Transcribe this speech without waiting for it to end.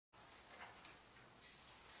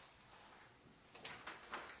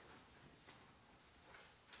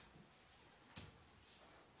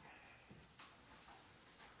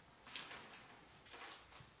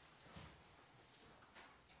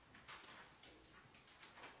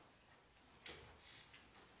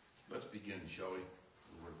begin, shall we?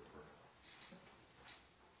 The word of prayer.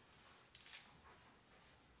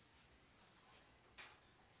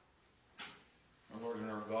 Our Lord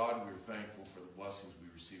and our God, we are thankful for the blessings we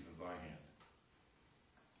receive at thy hand.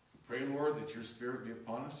 We pray, Lord, that your Spirit be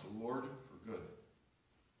upon us, O Lord, for good.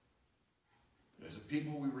 As a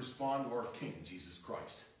people, we respond to our King, Jesus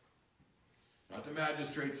Christ. Not the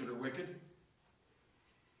magistrates that are wicked,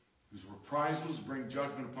 whose reprisals bring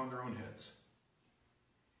judgment upon their own heads.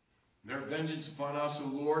 And their vengeance upon us, O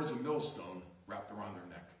Lord, is a millstone wrapped around their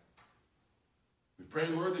neck. We pray,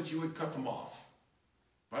 Lord, that you would cut them off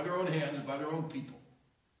by their own hands and by their own people.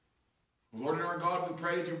 O Lord and our God, we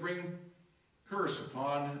pray that you bring curse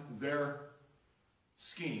upon their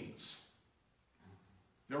schemes,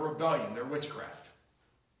 their rebellion, their witchcraft.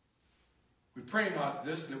 We pray not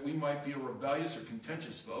this, that we might be a rebellious or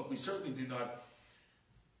contentious folk. We certainly do not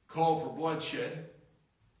call for bloodshed,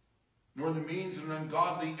 nor the means that an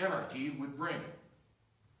ungodly anarchy would bring.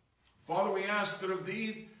 Father, we ask that of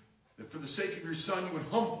thee, that for the sake of your Son, you would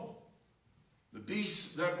humble the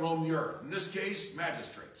beasts that roam the earth. In this case,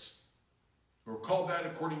 magistrates, who are called that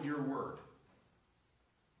according to your word,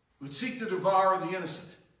 who would seek to devour the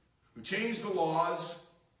innocent, who change the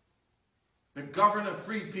laws that govern a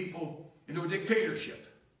free people into a dictatorship,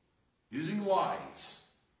 using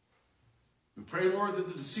lies. We pray, Lord, that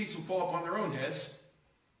the deceits will fall upon their own heads,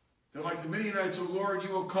 that like the Midianites, O Lord,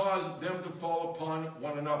 you will cause them to fall upon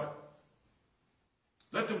one another.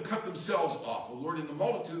 Let them cut themselves off, O Lord, in the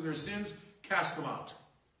multitude of their sins, cast them out,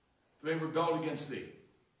 for they have rebelled against thee.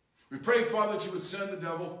 We pray, Father, that you would send the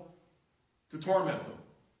devil to torment them.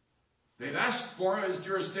 They've asked for his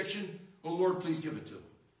jurisdiction, O Lord, please give it to them.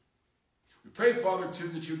 We pray, Father, too,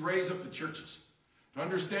 that you'd raise up the churches to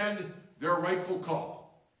understand their rightful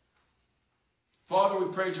call. Father,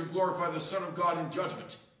 we pray that you glorify the Son of God in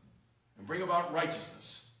judgment and bring about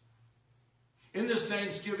righteousness. In this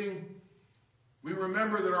Thanksgiving, we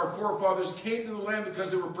remember that our forefathers came to the land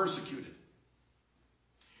because they were persecuted.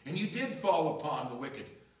 And you did fall upon the wicked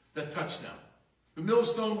that touched them. The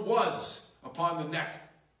millstone was upon the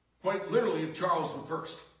neck, quite literally, of Charles I.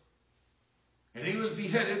 And he was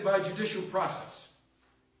beheaded by judicial process.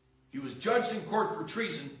 He was judged in court for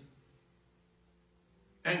treason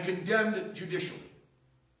and condemned judicially.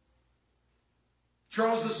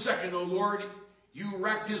 Charles II, O Lord, you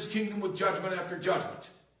racked his kingdom with judgment after judgment.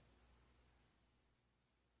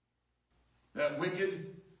 That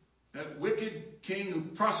wicked king who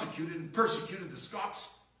prosecuted and persecuted the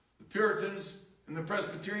Scots, the Puritans, and the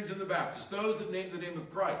Presbyterians and the Baptists, those that named the name of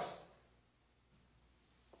Christ.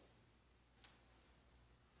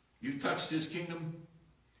 You touched his kingdom,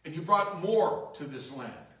 and you brought more to this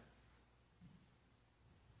land.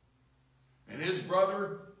 And his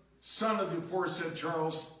brother, son of the aforesaid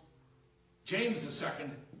Charles, James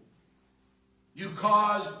II, you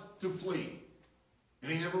caused to flee,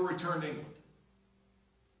 and he never returned to England.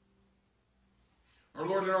 Our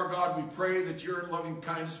Lord and our God, we pray that your loving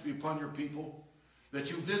kindness be upon your people,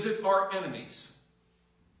 that you visit our enemies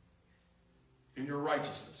in your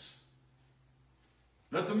righteousness.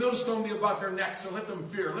 Let the millstone be about their necks, and let them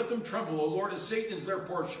fear. Let them tremble, O Lord, as Satan is their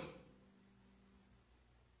portion.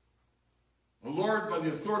 O Lord, by the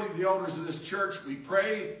authority of the elders of this church, we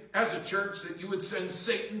pray as a church that you would send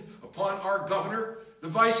Satan upon our governor, the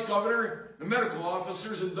vice governor, the medical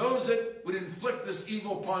officers, and those that would inflict this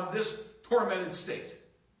evil upon this tormented state.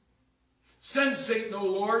 Send Satan, O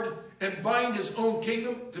Lord, and bind his own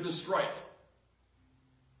kingdom to destroy it.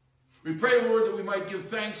 We pray, Lord, that we might give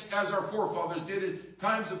thanks as our forefathers did at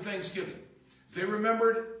times of thanksgiving. They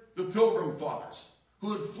remembered the pilgrim fathers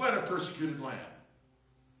who had fled a persecuted land.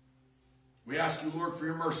 We ask you, Lord, for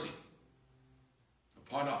your mercy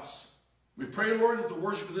upon us. We pray, Lord, that the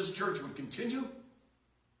worship of this church would continue,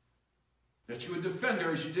 that you would defend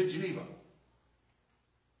her as you did Geneva.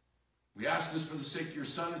 We ask this for the sake of your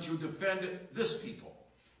Son, that you would defend this people.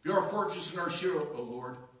 Be our fortress and our shield, O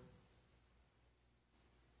Lord.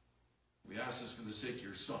 We ask this for the sake of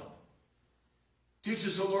your Son. Teach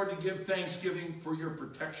us, O Lord, to give thanksgiving for your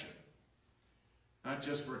protection. Not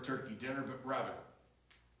just for a turkey dinner, but rather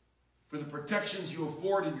for the protections you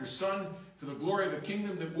afford in your Son, for the glory of a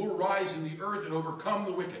kingdom that will rise in the earth and overcome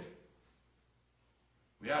the wicked.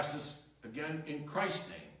 We ask this again in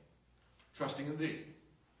Christ's name, trusting in thee.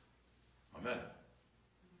 Amen.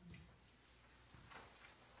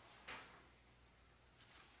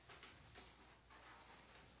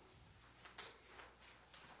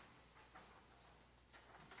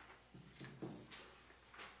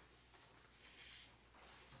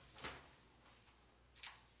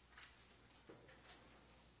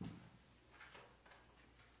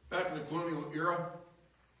 Back in the colonial era,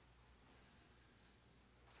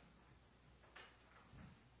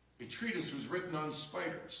 treatise was written on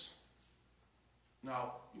spiders.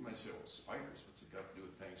 Now, you might say, well, spiders, what's it got to do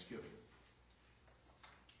with Thanksgiving?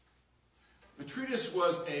 The treatise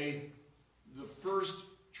was the first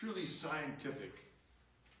truly scientific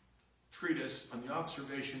treatise on the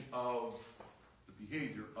observation of the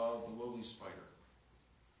behavior of the lowly spider.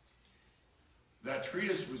 That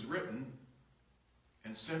treatise was written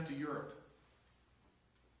and sent to Europe.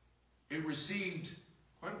 It received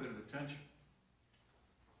quite a bit of attention.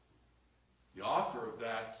 The author of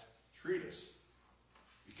that treatise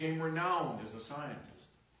became renowned as a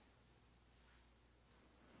scientist.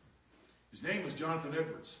 His name was Jonathan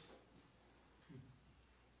Edwards.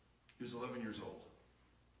 He was 11 years old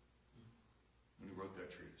when he wrote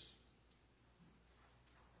that treatise.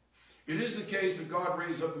 It is the case that God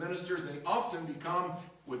raised up ministers, and they often become,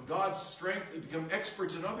 with God's strength, they become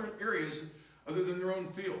experts in other areas other than their own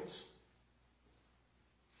fields.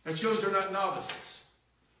 That shows they're not novices.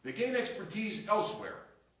 They gain expertise elsewhere.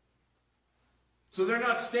 So they're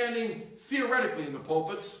not standing theoretically in the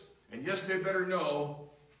pulpits, and yes, they better know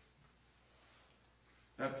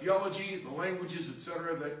that theology, the languages,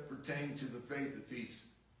 etc., that pertain to the faith that feeds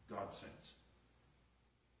God's saints.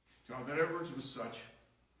 Jonathan Edwards was such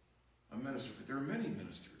a minister, but there are many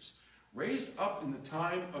ministers raised up in the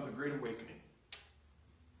time of the Great Awakening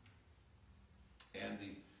and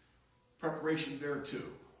the preparation thereto.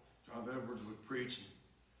 Jonathan Edwards would preach in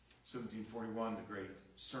 1741, the great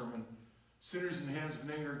sermon, "Sinners in the hands of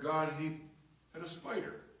an angry God," and he had a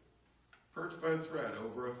spider perched by a thread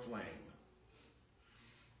over a flame.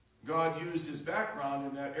 God used his background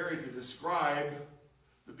in that area to describe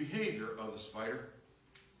the behavior of the spider,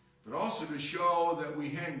 but also to show that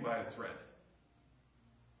we hang by a thread,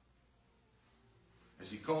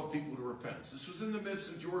 as he called people to repentance. This was in the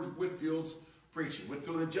midst of George Whitfield's preaching.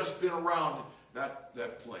 Whitfield had just been around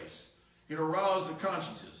that place. He had aroused the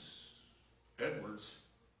consciences. Edwards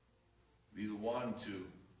would be the one to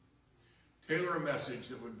tailor a message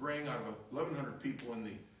that would bring, out of 1,100 people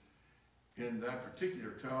in that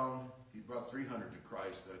particular town, he brought 300 to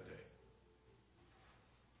Christ that day.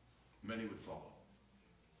 Many would follow.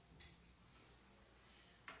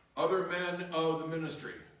 Other men of the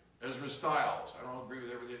ministry, Ezra Stiles. I don't agree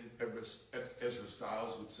with everything Ezra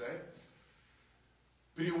Stiles would say,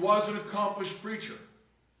 but he was an accomplished preacher.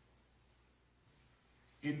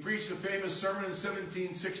 He preached a famous sermon in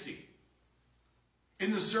 1760.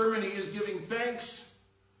 In the sermon, he is giving thanks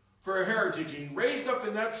for a heritage. And he raised up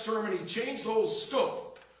in that sermon, he changed the whole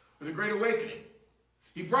scope of the Great Awakening.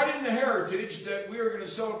 He brought in the heritage that we are going to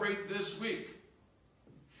celebrate this week.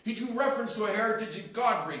 He drew reference to a heritage that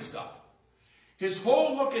God raised up. His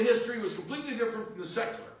whole look at history was completely different from the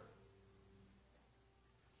secular.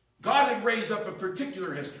 God had raised up a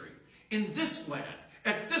particular history in this land,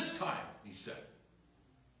 at this time, he said,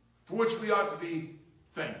 for which we ought to be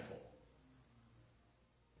thankful.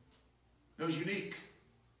 It was unique.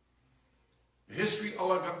 The history a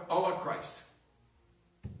la Christ.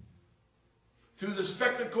 Through the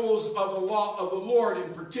spectacles of the law of the Lord,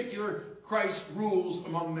 in particular, Christ rules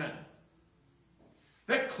among men.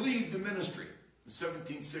 That cleaved the ministry in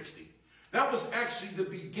 1760. That was actually the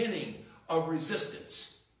beginning of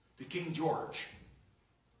resistance to King George.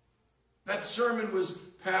 That sermon was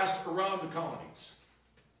passed around the colonies.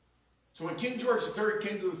 So when King George III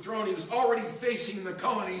came to the throne, he was already facing in the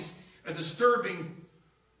colonies a disturbing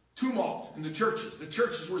tumult in the churches. The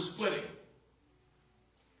churches were splitting.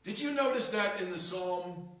 Did you notice that in the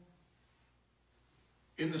Psalm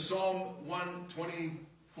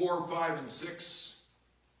 124, 5, and 6?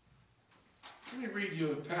 Let me read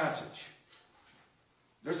you a passage.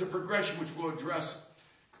 There's a progression which we'll address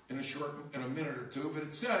in a minute or two, but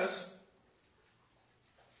it says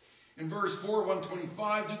in verse 4,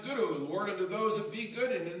 125, "Do good, O Lord, unto those that be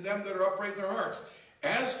good, and in them that are upright in their hearts.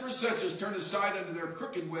 As for such as turn aside unto their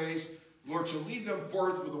crooked ways, the Lord shall lead them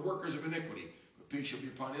forth with the workers of iniquity. But peace shall be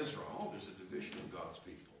upon Israel." Oh, there's a division in God's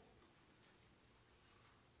people.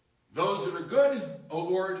 "Those that are good, O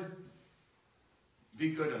Lord, be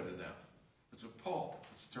good unto them." That's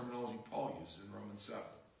the terminology Paul uses in Romans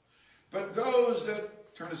 7. "But those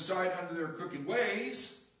that turn aside unto their crooked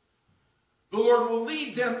ways, the Lord will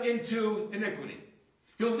lead them into iniquity."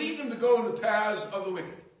 He'll lead them to go in the paths of the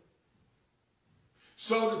wicked.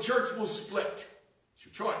 So the church will split. It's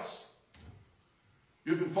your choice.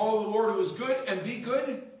 You can follow the Lord who is good and be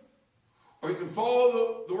good, or you can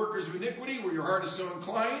follow the workers of iniquity where your heart is so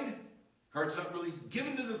inclined, your heart's not really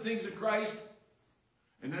given to the things of Christ,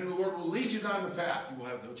 and then the Lord will lead you down the path. You will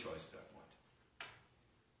have no choice at that point.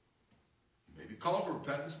 You may be called to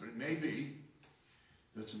repentance, but it may be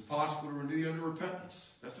that it's impossible to renew you unto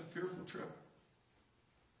repentance. That's a fearful trip.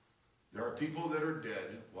 There are people that are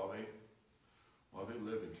dead while they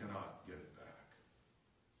live and cannot get it back.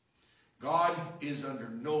 God is under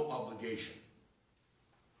no obligation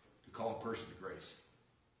to call a person to grace.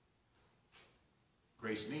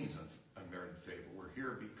 Grace means unmerited favor. We're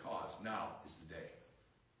here because now is the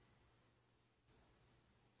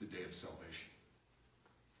day of salvation.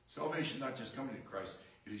 Salvation is not just coming to Christ,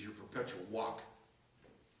 it is your perpetual walk.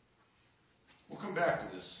 We'll come back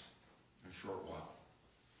to this in a short while.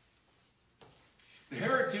 The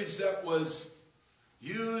heritage that was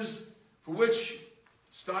used, for which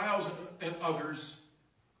Stiles and others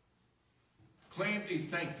claimed a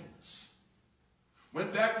thankfulness,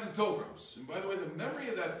 went back to the Pilgrims. And by the way, the memory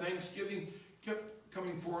of that Thanksgiving kept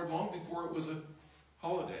coming forward long before it was a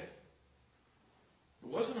holiday. It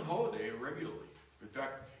wasn't a holiday regularly. In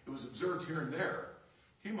fact, it was observed here and there.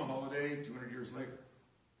 It became a holiday 200 years later.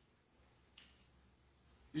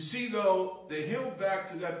 You see, though, they hailed back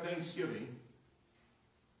to that Thanksgiving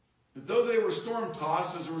that though they were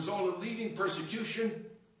storm-tossed as a result of leaving persecution,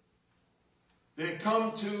 they had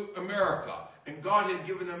come to America, and God had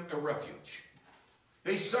given them a refuge.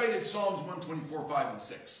 They cited Psalms 124, 5, and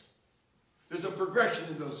 6. There's a progression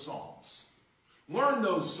in those Psalms. Learn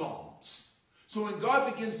those Psalms. So when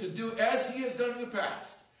God begins to do as he has done in the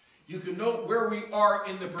past, you can know where we are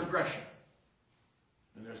in the progression.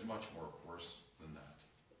 And there's much more, of course, than that.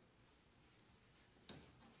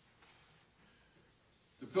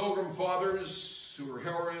 The Pilgrim Fathers, who were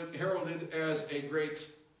heralded as a great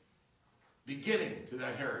beginning to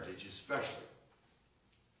that heritage especially,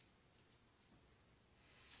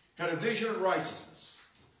 had a vision of righteousness.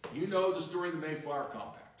 You know the story of the Mayflower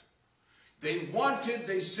Compact. They wanted,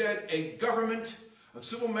 they said, a government of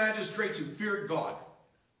civil magistrates who feared God,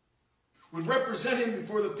 would represent him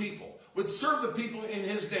before the people, would serve the people in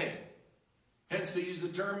his name. Hence they use the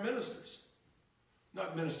term ministers.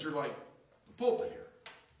 Not minister like the pulpit here,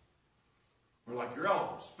 or like your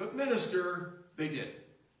elders, but minister they did.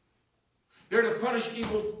 They're to punish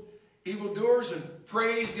evildoers and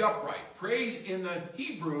praise the upright. Praise in the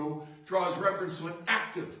Hebrew draws reference to an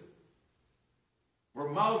active, where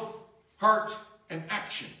mouth, heart, and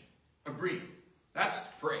action agree.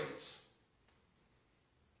 That's praise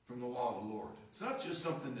from the law of the Lord. It's not just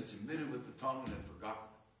something that's emitted with the tongue and then forgotten.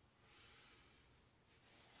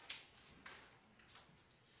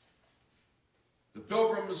 The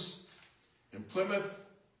Pilgrims in Plymouth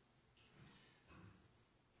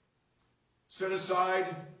set aside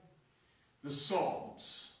the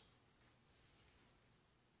Psalms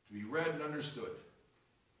to be read and understood.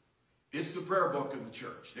 It's the prayer book of the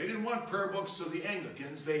church. They didn't want prayer books of the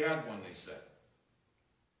Anglicans. They had one, they said.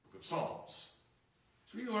 Book of Psalms.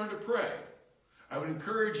 So you learn to pray. I would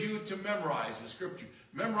encourage you to memorize the scripture.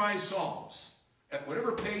 Memorize Psalms. At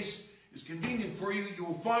whatever pace is convenient for you, you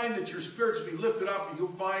will find that your spirits will be lifted up and you'll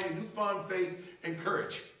find a newfound faith and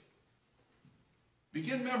courage.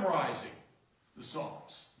 Begin memorizing the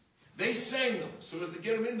Psalms. They sang them so as to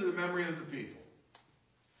get them into the memory of the people.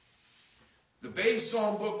 The Bay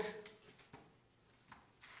Psalm book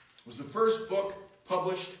was the first book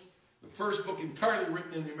published, the first book entirely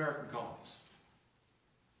written in the American colonies.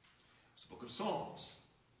 It was the book of Psalms.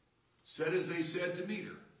 Said as they said to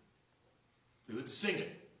meter. They would sing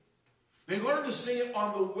it. They learned to sing it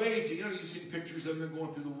on the way to, you've seen pictures of them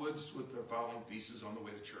going through the woods with their fowling pieces on the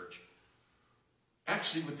way to church.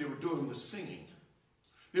 Actually, what they were doing was singing.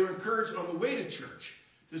 They were encouraged on the way to church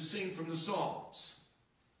to sing from the Psalms.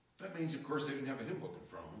 That means, of course, they didn't have a hymn book in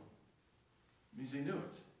front of them. It means they knew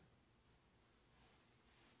it.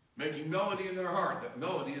 Making melody in their heart. That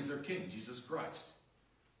melody is their King, Jesus Christ.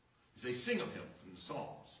 As they sing of him from the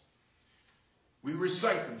Psalms. We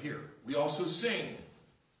recite them here. We also sing.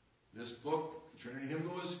 This book, the Trinity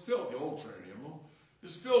Hymnal, is filled, the old Trinity Hymnal,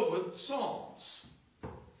 is filled with Psalms.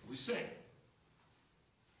 We sing.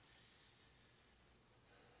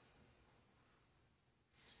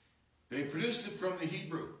 They produced it from the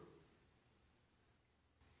Hebrew.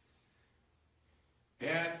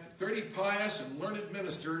 And 30 pious and learned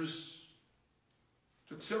ministers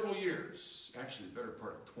took several years, actually the better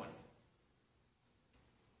part of 20,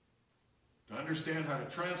 to understand how to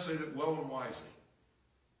translate it well and wisely.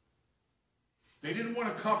 They didn't want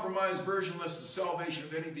a compromised version lest the salvation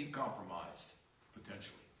of any be compromised,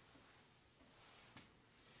 potentially.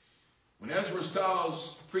 When Ezra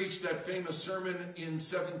Stiles preached that famous sermon in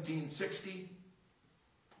 1760,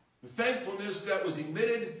 the thankfulness that was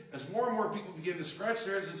emitted as more and more people began to scratch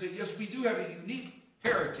their heads and say, yes, we do have a unique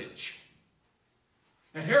heritage.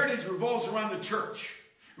 And heritage revolves around the church.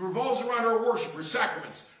 It revolves around our worship, our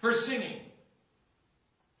sacraments, our singing.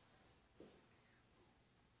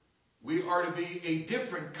 We are to be a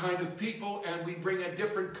different kind of people, and we bring a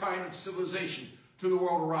different kind of civilization to the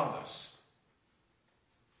world around us.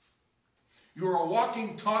 You are a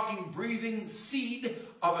walking, talking, breathing seed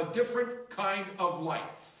of a different kind of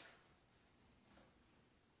life.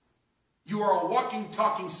 You are a walking,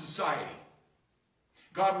 talking society.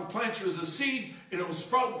 God will plant you as a seed, and it will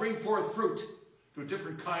sprout and bring forth fruit to a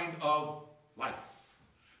different kind of life.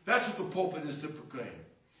 That's what the pulpit is to proclaim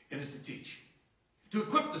and is to teach. To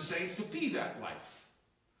equip the saints to be that life.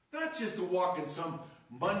 Not just to walk in some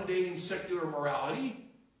mundane secular morality,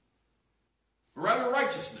 but rather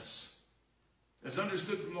righteousness, as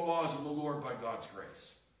understood from the laws of the Lord by God's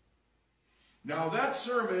grace. Now that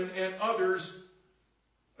sermon and others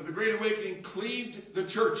of the Great Awakening cleaved the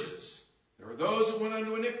churches. There were those that went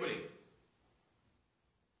unto iniquity.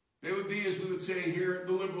 They would be, as we would say here,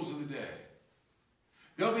 the liberals of the day.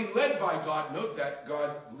 They'll be led by God. Note that God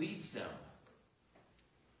leads them.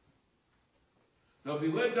 They'll be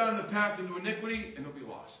led down the path into iniquity, and they'll be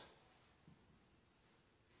lost.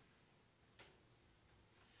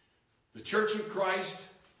 The Church of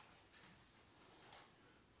Christ,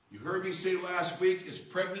 you heard me say last week, is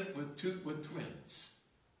pregnant with twins.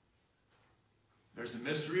 There's the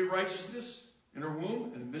mystery of righteousness in her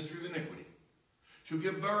womb and the mystery of iniquity. She'll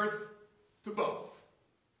give birth to both.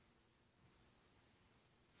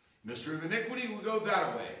 Mystery of iniquity will go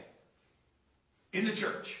that way in the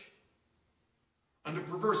church, under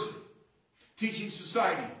perversity, teaching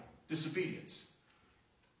society disobedience.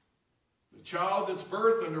 The child that's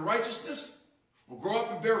birthed under righteousness will grow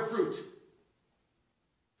up and bear fruit,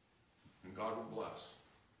 and God will bless.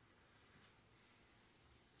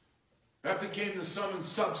 That became the sum and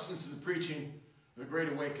substance of the preaching of the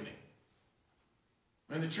Great Awakening.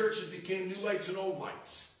 And the churches became new lights and old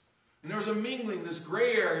lights. And there was a mingling, this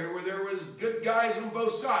gray area where there was good guys on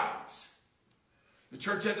both sides. The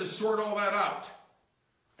church had to sort all that out,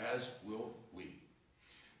 as will we.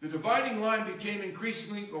 The dividing line became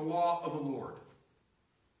increasingly the law of the Lord.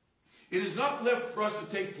 It is not left for us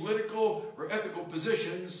to take political or ethical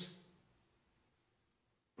positions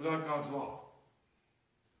without God's law.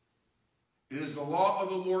 It is the law of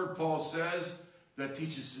the Lord, Paul says, that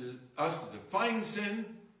teaches us to define sin,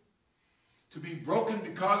 to be broken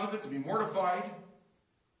because of it, to be mortified,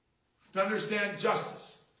 to understand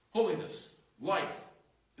justice, holiness, life,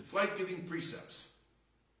 its life-giving precepts,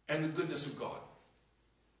 and the goodness of God.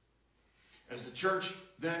 As the church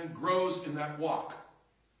then grows in that walk,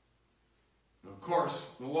 and of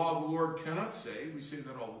course, the law of the Lord cannot save. We say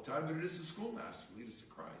that all the time, but it is the schoolmaster to lead us to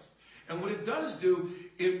Christ. And what it does do,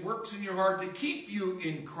 it works in your heart to keep you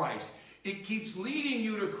in Christ. It keeps leading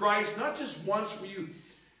you to Christ, not just once where you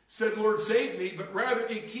said, Lord, save me, but rather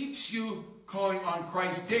it keeps you calling on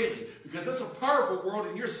Christ daily, because that's a powerful world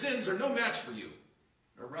and your sins are no match for you.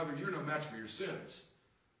 Or rather, you're no match for your sins.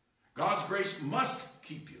 God's grace must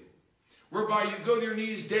keep you, whereby you go to your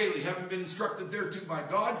knees daily, having been instructed thereto by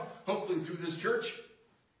God, hopefully through this church.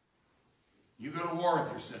 You go to war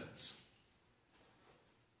with your sins,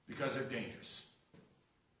 because they're dangerous.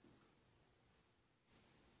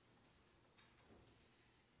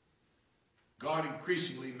 God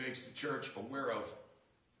increasingly makes the church aware of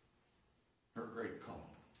her great calling.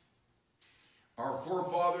 Our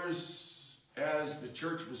forefathers, as the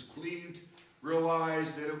church was cleaved,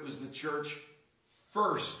 realized that it was the church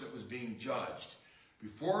first that was being judged.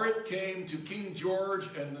 Before it came to King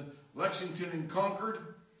George and Lexington and Concord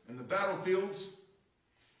and the battlefields,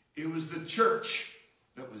 it was the church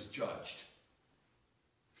that was judged.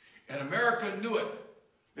 And America knew it.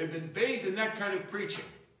 They've been bathed in that kind of preaching.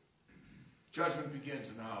 Judgment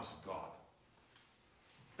begins in the house of God.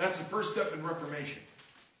 That's the first step in Reformation.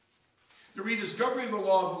 The rediscovery of the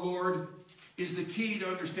law of the Lord is the key to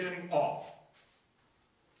understanding all.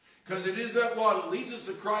 Because it is that law that leads us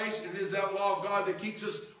to Christ. It is that law of God that keeps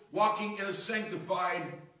us walking in a sanctified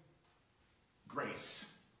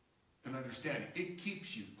grace and understanding. It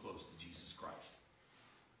keeps you close to Jesus Christ.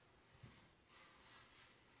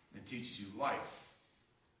 It teaches you life.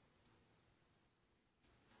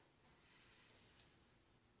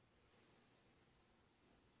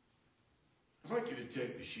 I'd like you to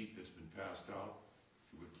take the sheet that's been passed out,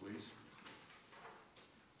 if you would please.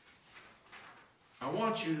 I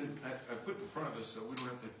want you to, I put the front of us so we don't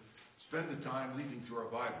have to spend the time leafing through our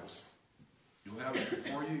Bibles. You'll have it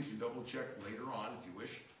before you. You can double check later on if you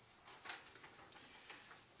wish.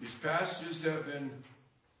 These passages have been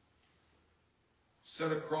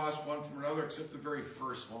set across one from another, except the very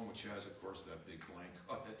first one, which has, of course, that big blank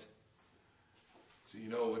on it. So you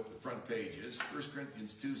know what the front page is. 1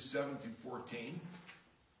 Corinthians 2, 7 through 14.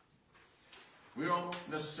 We don't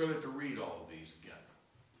necessarily have to read all of these again.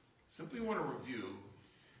 simply want to review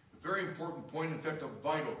a very important point, in fact, a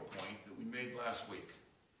vital point that we made last week.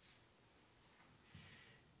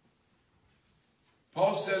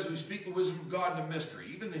 Paul says we speak the wisdom of God in a mystery,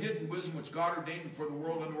 even the hidden wisdom which God ordained before the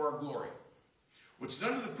world unto our glory, which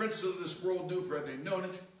none of the princes of this world knew, for had they known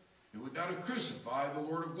it, they would not have crucified the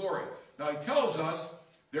Lord of glory. Now he tells us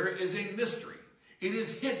there is a mystery. It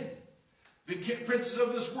is hidden. The princes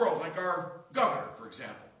of this world, like our governor, for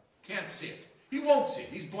example, can't see it. He won't see it.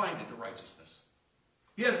 He's blinded to righteousness.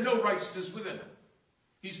 He has no righteousness within him.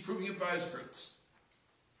 He's proving it by his fruits.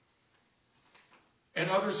 And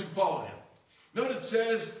others who follow him. Note it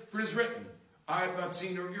says, for it is written, I have not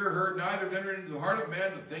seen nor ear heard, neither have entered into the heart of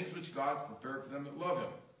man the things which God hath prepared for them that love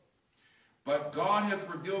him. But God hath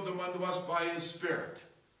revealed them unto us by his Spirit.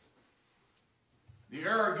 The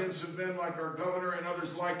arrogance of men like our governor and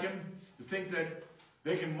others like him, to think that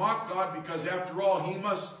they can mock God because after all he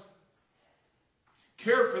must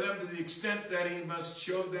care for them to the extent that he must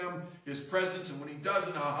show them his presence, and when he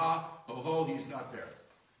doesn't, aha, ho ho, he's not there.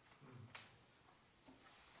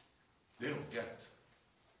 They don't get it.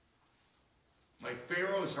 Like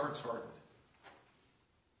Pharaoh, his heart's hardened.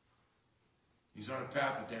 He's on a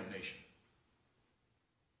path of damnation.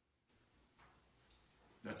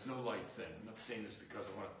 That's no light thing. I'm not saying this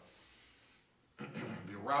because I want to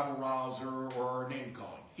be a rabble-rouser or name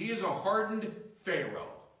calling. He is a hardened Pharaoh.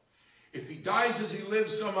 If he dies as he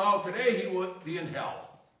lives somehow today, he will be in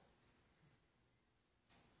hell.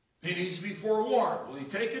 He needs to be forewarned. Will he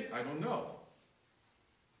take it? I don't know.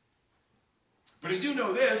 But I do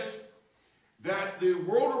know this, that the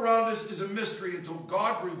world around us is a mystery until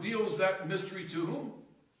God reveals that mystery to whom?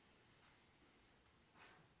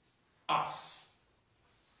 Us.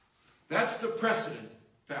 That's the precedent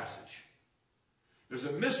passage. There's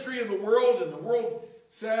a mystery in the world, and the world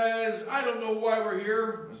says, I don't know why we're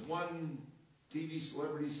here. As one TV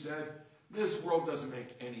celebrity said, this world doesn't make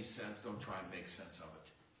any sense. Don't try and make sense of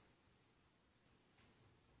it.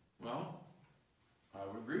 Well, I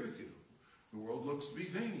would agree with you. The world looks to be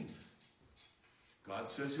vain. God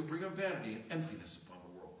says he'll bring a vanity and emptiness upon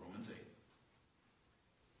the world, Romans 8.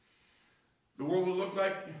 The world will look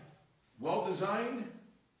like well-designed,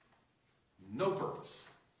 no purpose.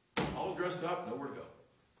 All dressed up, nowhere to go.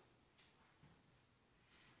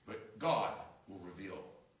 But God will reveal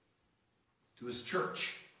to his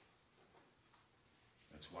church.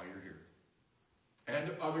 That's why you're here. And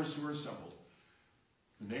to others who are assembled.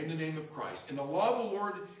 Name the name of Christ. And the law of the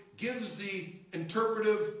Lord gives the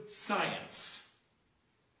interpretive science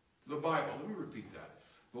to the Bible. Let me repeat that.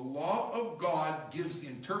 The law of God gives the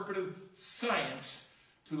interpretive science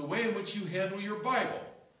to the way in which you handle your Bible.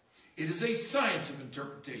 It is a science of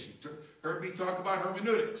interpretation. You heard me talk about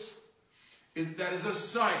hermeneutics. That is a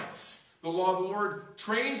science. The law of the Lord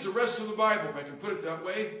trains the rest of the Bible, if I can put it that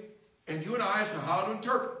way, and you and I as to how to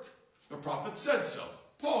interpret. The prophet said so.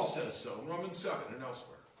 Paul says so in Romans 7 and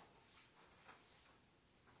elsewhere.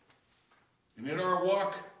 And in our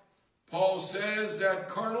walk, Paul says that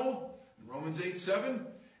carnal, in Romans 8:7,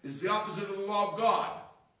 is the opposite of the law of God.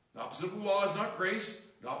 The opposite of the law is not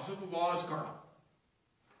grace. The opposite of the law is carnal.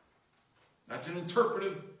 That's an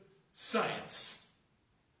interpretive science.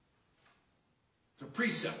 It's a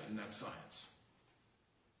precept in that science.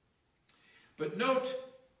 But note,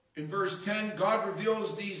 in verse 10, God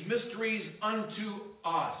reveals these mysteries unto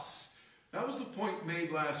us. That was the point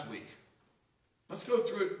made last week. Let's go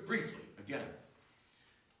through it briefly again.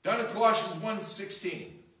 Down in Colossians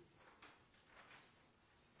 1:16.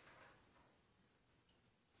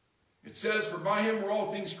 It says, for by him were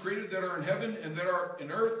all things created that are in heaven and that are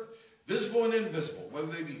in earth, visible and invisible, whether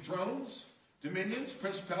they be thrones, dominions,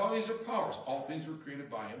 principalities, or powers. All things were created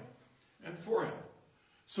by him and for him.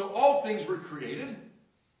 So all things were created,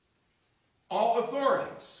 all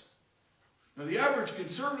authorities. Now the average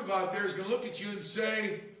conservative out there is going to look at you and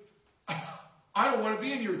say, I don't want to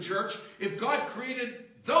be in your church. If God created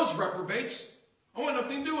those reprobates, I want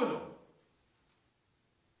nothing to do with them.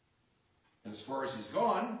 And as far as he's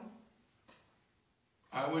gone,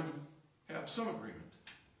 I would have some agreement.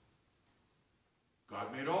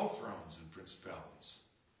 God made all thrones and principalities.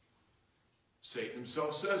 Satan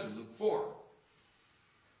himself says in Luke 4,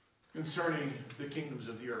 concerning the kingdoms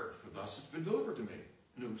of the earth, for thus it's been delivered to me,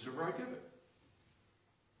 and whomsoever I give it.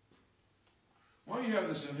 While you have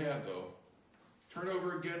this in hand, though, turn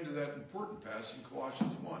over again to that important passage in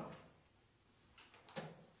Colossians 1.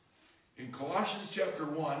 In Colossians chapter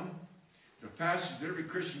 1, the passage that every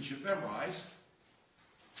Christian should memorize,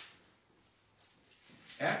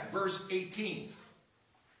 at verse 18.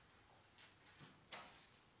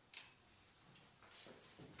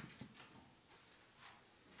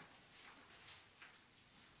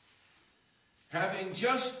 having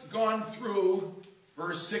just gone through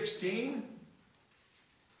verse 16,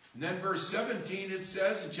 and then verse 17, it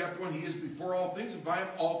says in chapter 1, he is before all things, and by him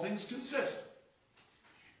all things consist.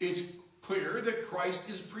 It's clear that Christ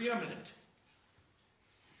is preeminent.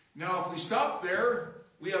 Now, if we stop there,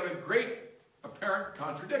 we have a great apparent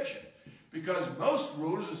contradiction, because most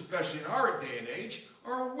rulers, especially in our day and age,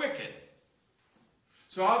 are wicked.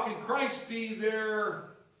 So how can Christ be their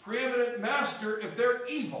preeminent master if they're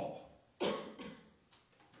evil?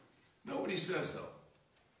 Nobody says, though.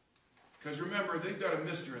 Because remember, they've got a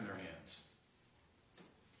mister in their hands.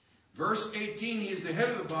 Verse 18, he is the head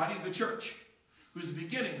of the body of the church, who's the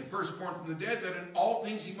beginning, the firstborn from the dead, that in all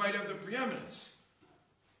things he might have the preeminence.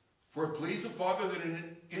 For it pleased the Father that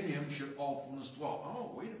in him should all fullness dwell.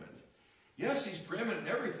 Oh, wait a minute. Yes, he's preeminent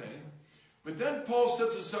in everything. But then Paul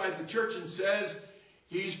sets aside the church and says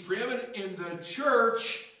he's preeminent in the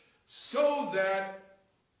church so that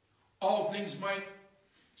in all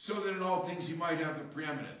things he might have the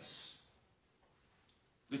preeminence.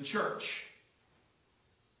 The church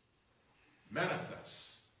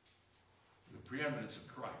manifests the preeminence of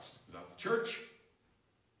Christ. Without the church,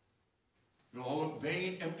 it'll all look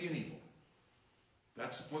vain, empty, and evil.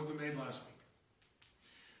 That's the point we made last week.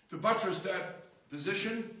 To buttress that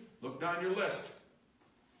position, look down your list.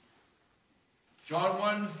 John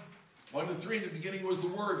 1:1-3, in the beginning was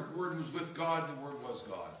the Word. The Word was with God, and the Word was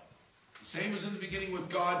God. The same was in the beginning with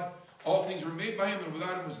God. All things were made by him, and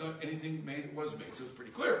without him was not anything made that was made. So it's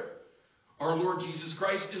pretty clear. Our Lord Jesus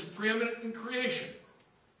Christ is preeminent in creation.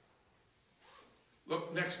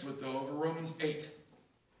 Look next to it, though, over Romans 8.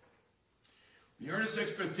 The earnest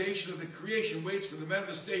expectation of the creation waits for the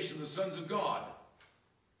manifestation of the sons of God.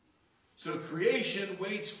 So creation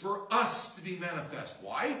waits for us to be manifest.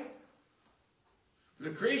 Why? For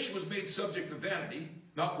the creation was made subject to vanity,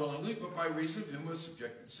 not willingly, but by reason of him was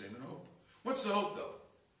subjected the same in hope. What's the hope, though?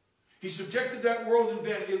 He subjected that world in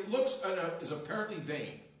vanity. It looks is apparently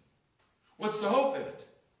vain. What's the hope in it?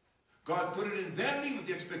 God put it in vanity with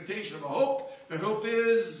the expectation of a hope. That hope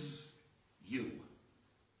is you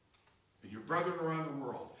and your brethren around the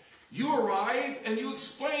world. You arrive and you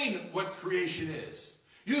explain what creation is.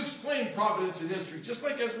 You explain providence and history, just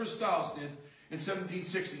like Ezra Stiles did in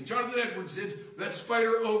 1716. Jonathan Edwards did that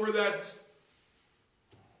spider over that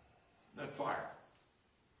fire.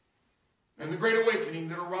 And the Great Awakening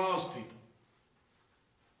that aroused people.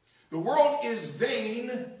 The world is vain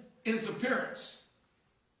in its appearance.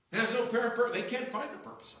 It has no apparent purpose. They can't find the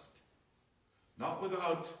purpose of it. Not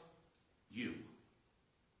without you.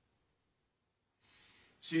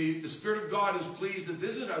 See, the Spirit of God is pleased to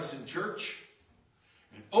visit us in church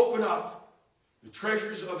and open up the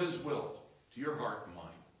treasures of his will to your heart and mind.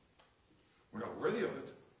 We're not worthy of it.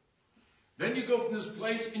 Then you go from this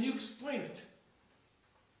place and you explain it.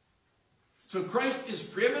 So Christ is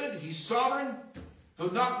preeminent, he's sovereign.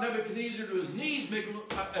 He'll knock Nebuchadnezzar to his knees, make him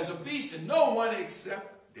as a beast, and no one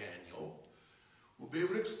except Daniel will be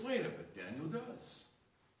able to explain it, but Daniel does.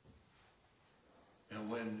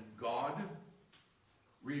 And when God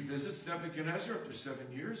revisits Nebuchadnezzar after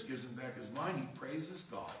 7 years, gives him back his mind, he praises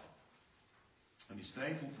God. And he's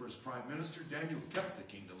thankful for his prime minister. Daniel kept the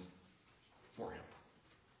kingdom for him.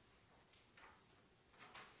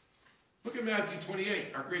 Look at Matthew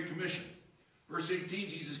 28, our Great Commission. Verse 18,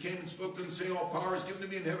 Jesus came and spoke to them, saying, all power is given to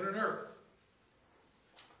me in heaven and earth.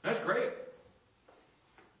 That's great.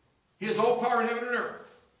 He has all power in heaven and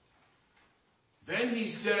earth. Then he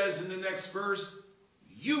says in the next verse,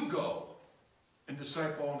 you go and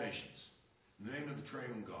disciple all nations in the name of the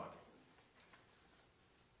triune God.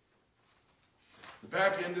 The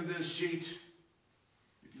back end of this sheet,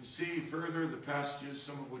 you can see further the passages,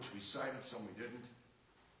 some of which we cited, some we didn't.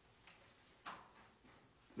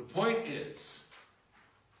 The point is,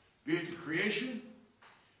 be it the creation,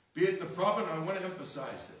 be it the problem, and I want to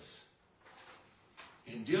emphasize this.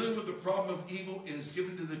 In dealing with the problem of evil, it is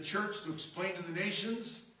given to the church to explain to the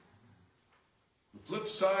nations the flip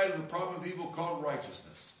side of the problem of evil called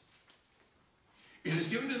righteousness. It is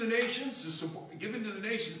given to the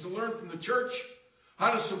nations to learn from the church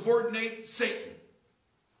how to subordinate Satan.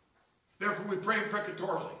 Therefore we pray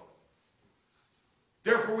imprecatorily.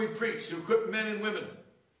 Therefore we preach to equip men and women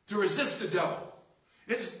to resist the devil.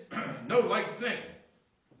 It's no light thing.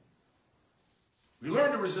 We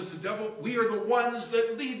learn to resist the devil. We are the ones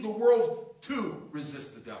that lead the world to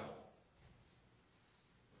resist the devil.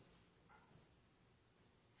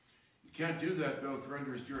 You can't do that, though, if you're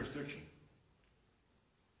under his jurisdiction.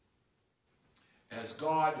 As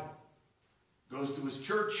God goes to his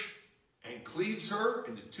church and cleaves her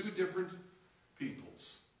into two different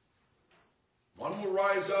peoples. One will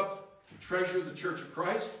rise up and treasure the church of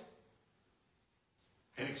Christ,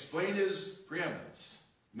 and explain his preeminence,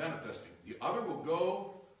 manifesting. The other will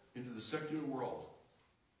go into the secular world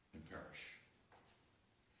and perish.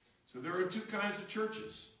 So there are two kinds of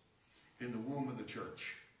churches in the womb of the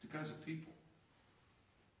church. Two kinds of people.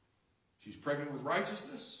 She's pregnant with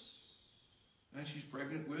righteousness, and she's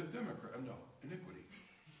pregnant with iniquity.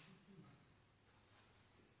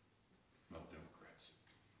 No, Democrats.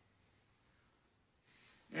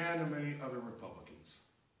 And many other Republicans.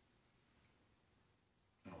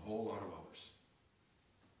 And a whole lot of others.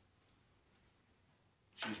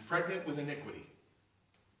 She's pregnant with iniquity.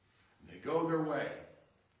 And they go their way,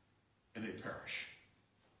 and they perish.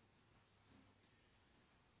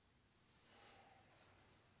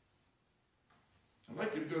 I'd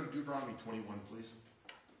like you to go to Deuteronomy 21, please.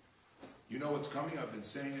 You know what's coming. I've been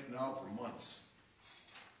saying it now for months.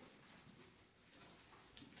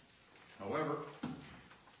 However,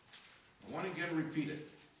 I want to again repeat it.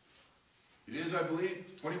 It is, I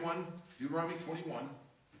believe, Deuteronomy 21.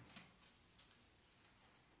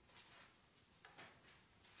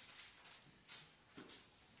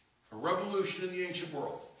 A revolution in the ancient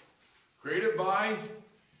world, created by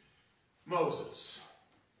Moses.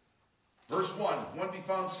 Verse 1, if one be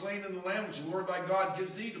found slain in the land which the Lord thy God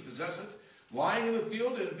gives thee to possess it, lying in the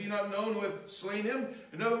field, and it be not known who hath slain him.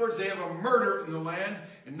 In other words, they have a murder in the land,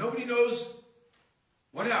 and nobody knows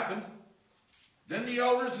what happened. Then the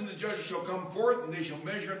elders and the judges shall come forth, and they shall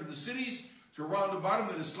measure unto the cities to round about him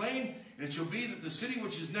that is slain. And it shall be that the city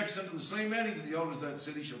which is next unto the slain man, even the elders of that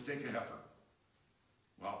city shall take a heifer.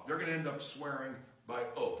 Well, they're going to end up swearing by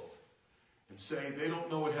oath and say they don't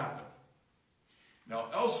know what happened. Now,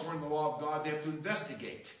 elsewhere in the law of God, they have to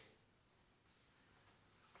investigate.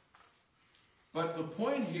 But the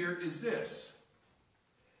point here is this.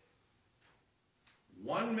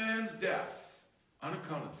 One man's death,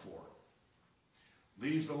 unaccounted for,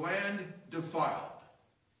 leaves the land defiled.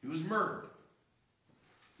 He was murdered.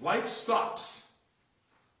 Life stops.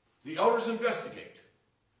 The elders investigate.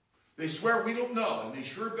 They swear we don't know, and they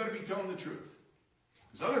sure better be telling the truth.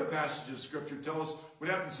 Because other passages of Scripture tell us what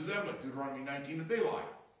happens to them, like Deuteronomy 19, if they lie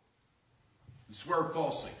and swear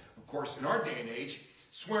falsely. Of course, in our day and age,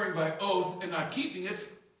 swearing by oath and not keeping it,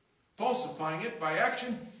 falsifying it by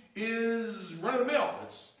action, is run-of-the-mill.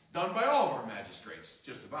 It's done by all of our magistrates,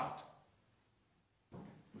 just about,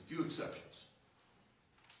 with few exceptions.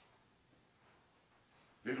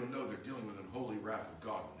 They don't know they're dealing with the unholy wrath of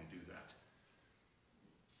God when they do that.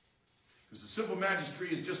 Because the civil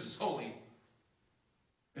magistracy is just as holy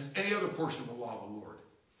as any other portion of the law of the Lord.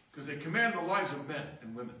 Because they command the lives of men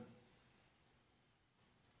and women.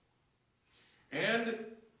 And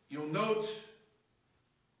you'll note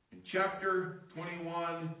in chapter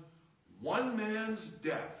 21, one man's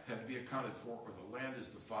death had to be accounted for, or the land is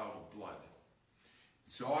defiled with blood.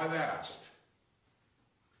 So I've asked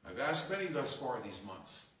many thus far these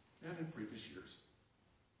months, and in previous years,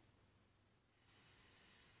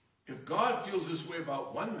 if God feels this way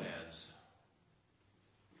about one man's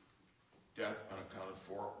death unaccounted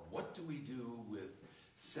for, what do we do with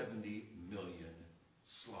 70 million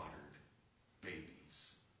slaughtered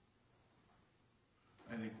babies?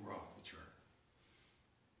 I think we're off the chart.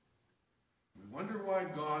 We wonder why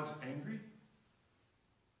God's angry.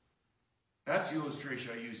 That's the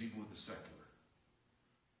illustration I use even with the secular.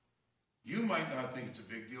 You might not think it's a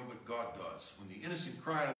big deal, but God does. When the innocent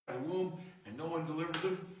cry out of the womb and no one delivers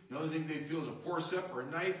them, the only thing they feel is a forceps or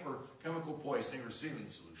a knife or chemical poisoning or saline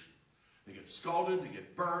solution. They get scalded, they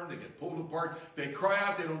get burned, they get pulled apart, they cry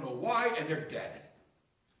out, they don't know why, and they're dead.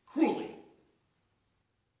 Cruelly.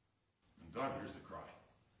 And God hears the cry.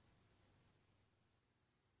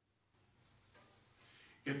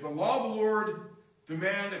 If the law of the Lord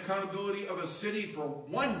demand accountability of a city for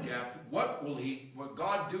one death, what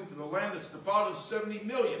God do for the land that's defiled is 70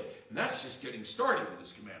 million? And that's just getting started with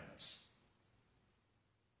his commandments.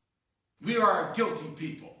 We are a guilty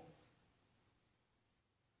people.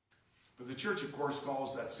 But the church, of course,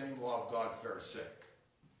 calls that same law of God pharisaic.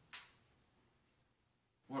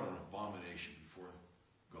 What an abomination before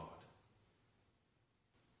God.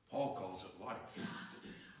 Paul calls it life.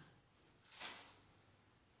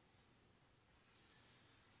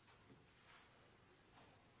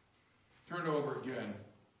 Turn over again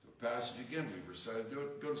to a passage again we've recited.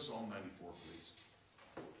 Go to Psalm 94, please.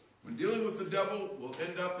 When dealing with the devil, we'll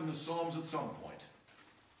end up in the Psalms at some point.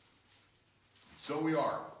 So we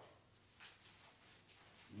are.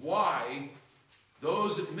 Why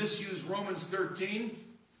those that misuse Romans 13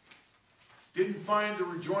 didn't find the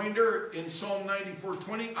rejoinder in Psalm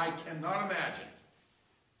 94:20, I cannot imagine.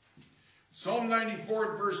 Psalm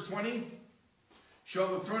 94 verse 20, shall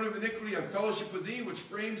the throne of iniquity have fellowship with thee, which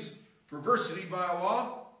frames perversity by a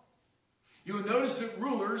law. You will notice that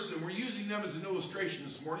rulers, and we're using them as an illustration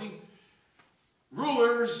this morning,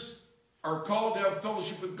 rulers are called to have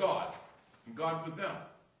fellowship with God, and God with them.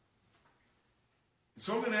 And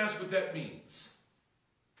so I'm going to ask what that means.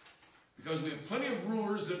 Because we have plenty of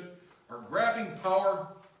rulers that are grabbing power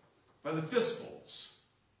by the fistfuls.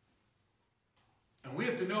 And we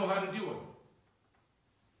have to know how to deal with them.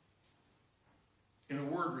 In a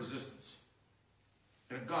word, resistance.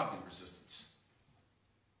 In a godly resistance.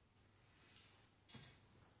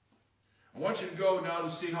 I want you to go now to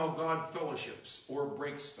see how God fellowships or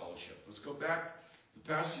breaks fellowship. Let's go back to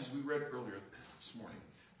the passages we read earlier this morning.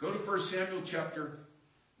 Go to 1 Samuel chapter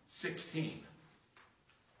 16.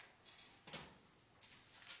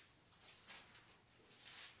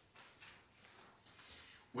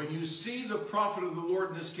 When you see the prophet of the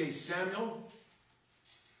Lord, in this case Samuel,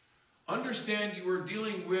 understand you are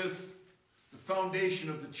dealing with the foundation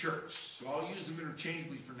of the church. So I'll use them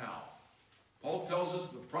interchangeably for now. Paul tells us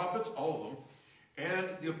the prophets, all of them,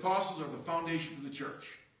 and the apostles are the foundation of the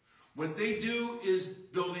church. What they do is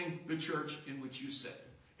building the church in which you sit,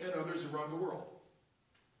 and others around the world.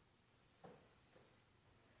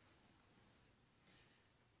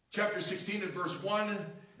 Chapter 16 and verse 1, and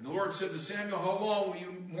the Lord said to Samuel, how long will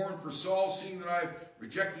you mourn for Saul, seeing that I've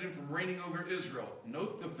rejected him from reigning over Israel?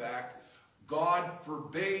 Note the fact, God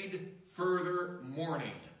forbade further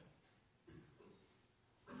mourning.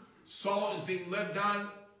 Saul is being led down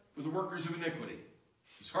with the workers of iniquity.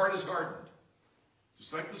 His heart is hardened.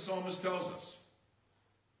 Just like the psalmist tells us.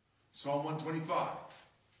 Psalm 125.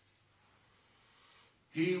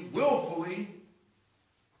 He willfully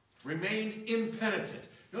remained impenitent.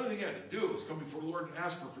 The only thing he had to do was come before the Lord and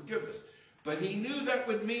ask for forgiveness. But he knew that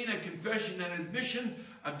would mean a confession and admission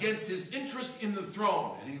against his interest in the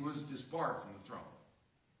throne. And he was disbarred from the throne.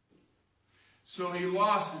 So he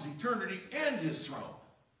lost his eternity and his throne.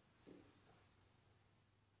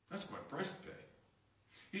 That's quite a price to pay.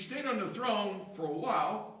 He stayed on the throne for a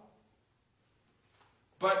while.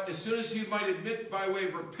 But as soon as he might admit by way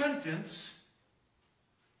of repentance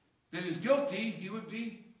that he's guilty, he would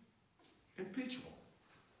be impeachable.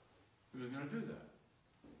 He was going to do that.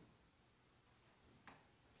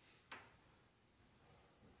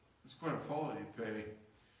 It's quite a folly to pay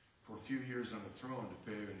for a few years on the throne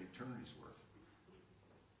to pay an eternity's worth.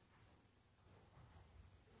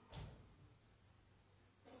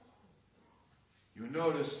 You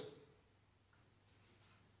notice,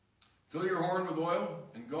 fill your horn with oil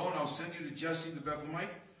and go, and I'll send you to Jesse the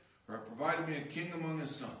Bethlehemite, for I provided me a king among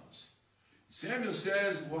his sons. Samuel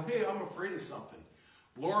says, well, hey, I'm afraid of something.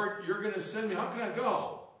 Lord, you're going to send me. How can I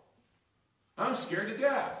go? I'm scared to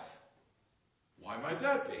death. Why might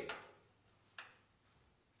that be?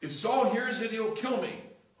 If Saul hears it, he'll kill me.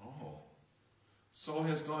 Oh, Saul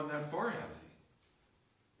has gone that far, has he?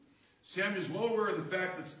 Samuel's well aware of the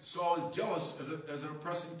fact that Saul is jealous as an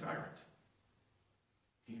oppressing tyrant.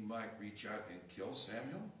 He might reach out and kill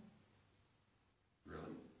Samuel?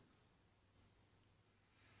 Really?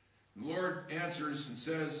 The Lord answers and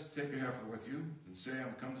says, take a heifer with you and say,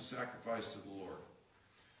 I'm come to sacrifice to the Lord.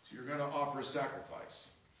 So you're going to offer a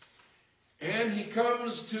sacrifice. And he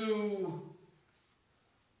comes to,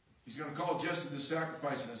 he's going to call Jesse to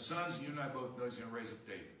sacrifice and his sons, and you and I both know he's going to raise up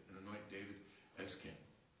David and anoint David as king.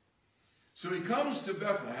 So he comes to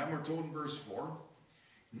Bethlehem, we're told in verse 4.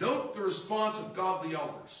 Note the response of godly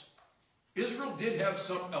elders. Israel did have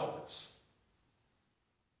some elders.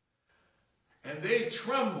 And they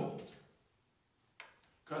trembled,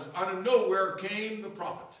 because out of nowhere came the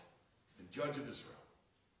prophet and judge of Israel.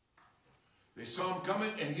 They saw him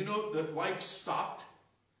coming, and you know that life stopped.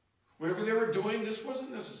 Whatever they were doing, this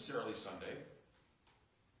wasn't necessarily Sunday.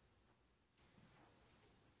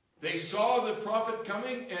 They saw the prophet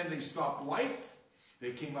coming, and they stopped life.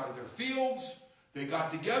 They came out of their fields. They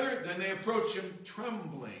got together. Then they approached him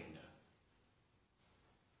trembling.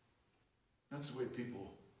 That's the way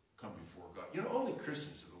people come before God. You know, only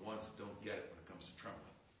Christians are the ones that don't get it when it comes to trembling.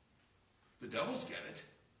 The devils get it.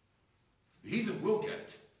 The heathen will get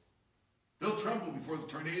it. They'll tremble before the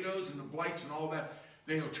tornadoes and the blights and all that.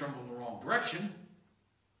 They'll tremble in the wrong direction.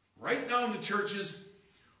 Right now in the churches,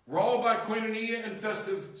 we're all about koinonia and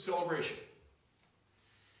festive celebration.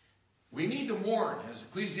 We need to mourn, as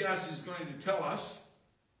Ecclesiastes is going to tell us.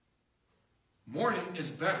 Mourning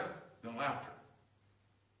is better than laughter.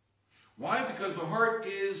 Why? Because the heart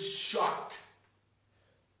is shocked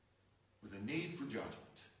with a need for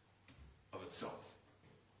judgment of itself.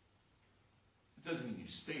 It doesn't mean you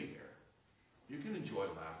stay there. You can enjoy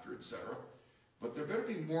laughter, etc. But there better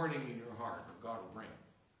be mourning in your heart, or God will bring it.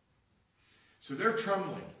 So they're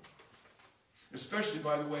trembling. Especially,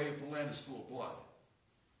 by the way, if the land is full of blood.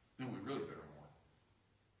 Then we really better mourn.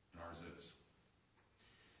 And ours is.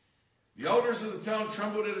 The elders of the town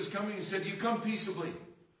trembled at his coming and said, "You come peaceably."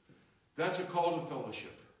 That's a call to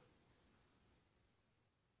fellowship.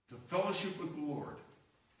 To fellowship with the Lord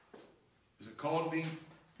is a call to be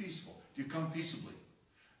peaceful. Do you come peaceably?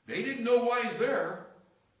 They didn't know why he's there.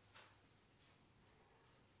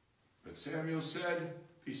 But Samuel said,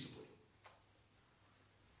 peaceably.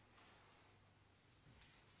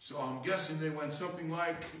 So I'm guessing they went something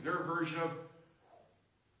like their version of,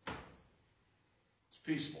 it's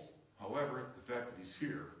peaceful. However, the fact that he's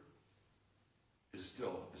here is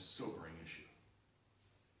still a sobering issue.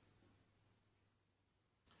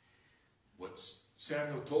 What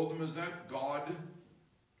Samuel told them is that God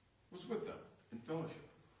was with them in fellowship.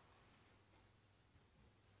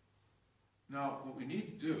 Now, what we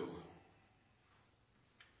need to do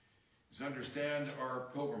is understand our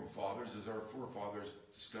pilgrim fathers as our forefathers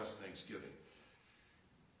discussed Thanksgiving.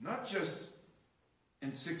 Not just in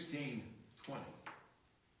 1620,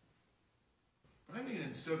 but I mean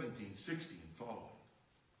in 1760 and following.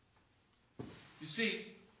 You see,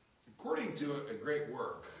 according to a great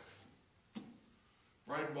work,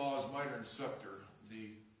 Breidenbau's Mitre and Scepter,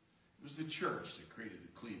 it was the church that created the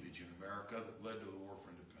cleavage in America that led to the War for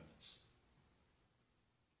Independence.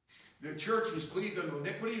 The church was cleaved unto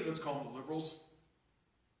iniquity, let's call them the liberals.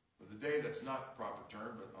 Of the day, that's not the proper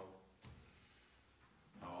term, but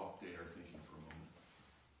I'll update our thinking for a moment.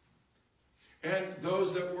 And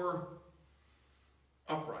those that were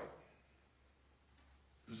upright.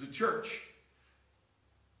 It was the church.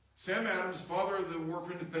 Sam Adams, father of the War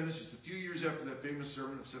for Independence, just a few years after that famous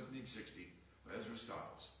sermon of 1760 by Ezra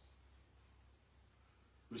Stiles,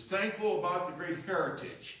 was thankful about the great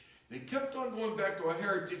heritage. They kept on going back to a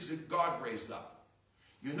heritage that God raised up.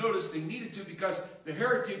 You notice they needed to because the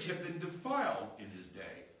heritage had been defiled in his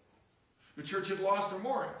day. The church had lost her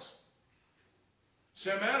moorings.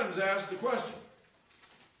 Sam Adams asked the question,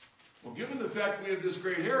 well, given the fact we have this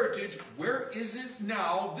great heritage, where is it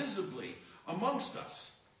now visibly amongst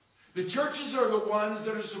us? The churches are the ones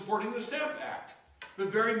that are supporting the Stamp Act, the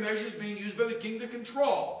very measures being used by the king to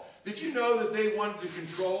control. Did you know that they wanted to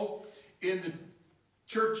control in the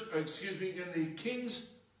church, in the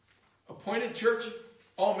king's appointed church,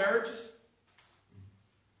 all marriages?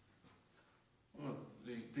 Well,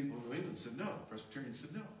 the people in New England said no. The Presbyterians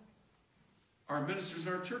said no. Our ministers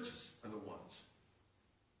in our churches are the ones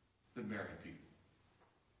that marry people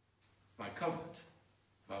by covenant,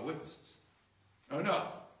 by witnesses. Oh, no.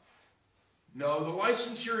 No, the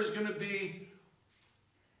licensure is going to be,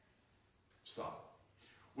 stop.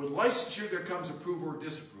 With licensure, there comes approval or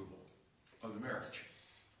disapproval of the marriage.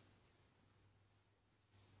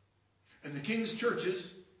 And the king's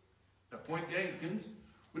churches, appoint the Anglicans,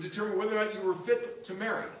 would determine whether or not you were fit to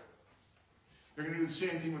marry. They're going to do the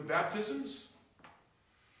same thing with baptisms.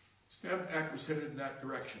 Stamp Act was headed in that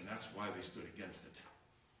direction. That's why they stood against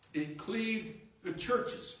it. It cleaved the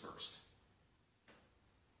churches first.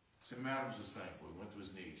 Sam Adams was thankful. He went to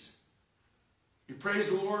his knees. He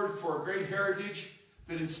praised the Lord for a great heritage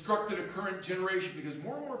that instructed a current generation because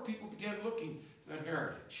more and more people began looking at that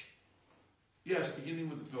heritage. Yes, beginning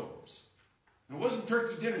with the Pilgrims. And it wasn't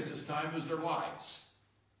turkey dinners this time, it was their lives.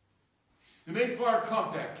 The Mayflower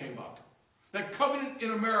Compact came up. That covenant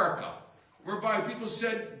in America whereby people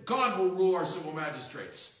said, God will rule our civil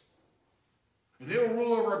magistrates. And they will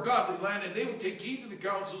rule over a godly land and they will take heed to the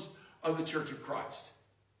counsels of the Church of Christ.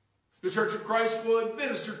 The Church of Christ will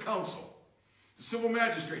administer counsel to civil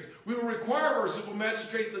magistrates. We will require our civil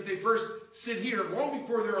magistrates that they first sit here, long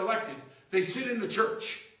before they're elected, they sit in the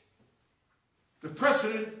church. The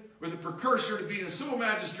precedent or the precursor to being a civil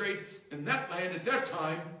magistrate in that land at that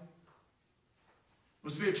time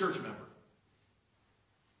was to be a church member.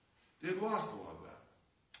 They had lost a lot of that.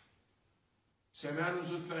 Sam Adams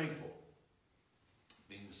was thankful,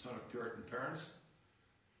 being the son of Puritan parents.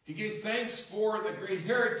 He gave thanks for the great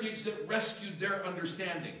heritage that rescued their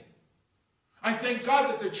understanding. I thank God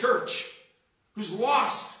that the church, who's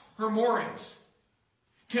lost her moorings,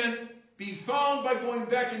 can be found by going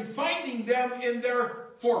back and finding them in their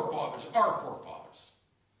forefathers, our forefathers.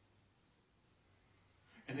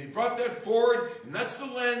 And they brought that forward, and that's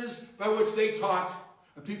the lens by which they taught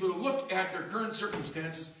the people to look at their current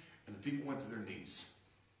circumstances, and the people went to their knees.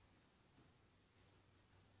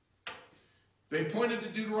 They pointed to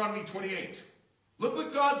Deuteronomy 28. Look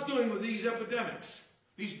what God's doing with these epidemics,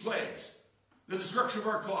 these plagues, the destruction of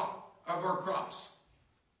our crops,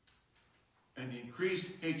 and the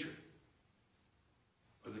increased hatred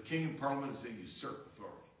of the king and parliament as they usurp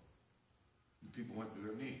authority. And people went to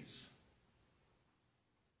their knees.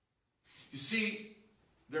 You see,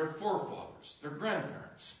 their forefathers, their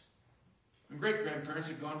grandparents, and great-grandparents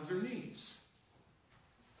had gone to their knees.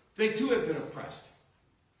 They too had been oppressed.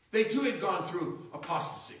 They too had gone through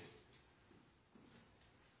apostasy.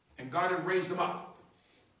 And God had raised them up.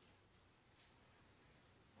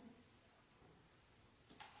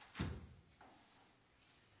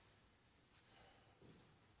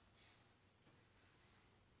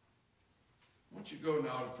 I want you to go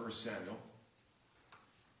now to 1 Samuel.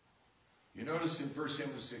 You notice in 1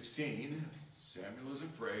 Samuel 16, Samuel is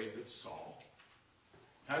afraid that Saul,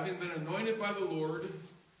 having been anointed by the Lord,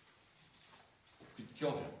 could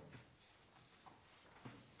kill him.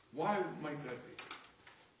 Why might that be?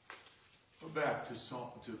 Go back to 1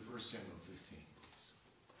 Samuel 15, please.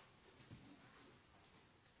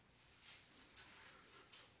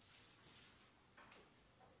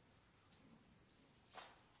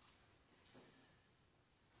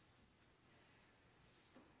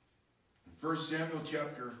 In 1 Samuel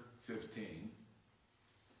chapter 15,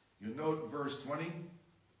 you'll note in verse 20,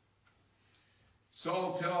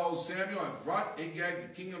 Saul tells Samuel, I've brought Agag,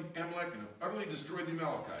 the king of Amalek, and have utterly destroyed the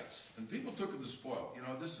Amalekites. And people took of the spoil. You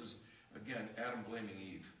know, this is, again, Adam blaming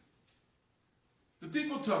Eve. The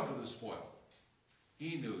people took of the spoil.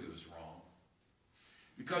 He knew he was wrong.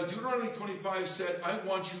 Because Deuteronomy 25 said, I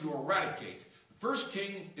want you to eradicate. The first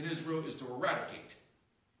king in Israel is to eradicate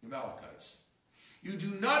the Amalekites. You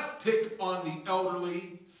do not pick on the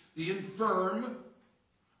elderly, the infirm,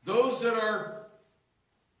 those that are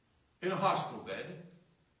in a hospital bed.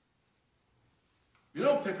 You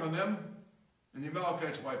don't pick on them, and the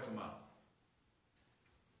Amalekites wipe them out.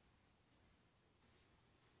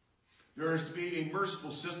 There is to be a merciful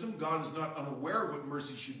system. God is not unaware of what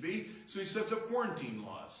mercy should be, so he sets up quarantine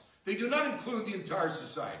laws. They do not include the entire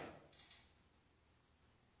society.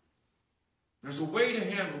 There's a way to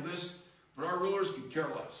handle this, but our rulers could care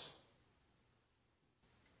less.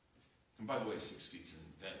 And by the way, 6 feet is an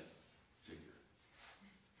invented figure.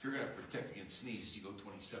 If you're going to protect against sneezes, you go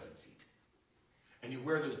 27 feet. And you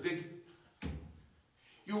wear those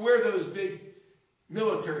big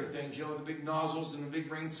military things, you know, the big nozzles and the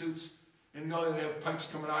big rain suits. And you know they have pipes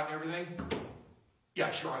coming out and everything. Yeah,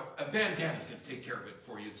 sure, a bandana's going to take care of it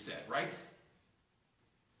for you instead, right?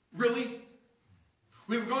 Really?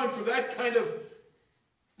 We've gone for that kind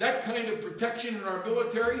of protection in our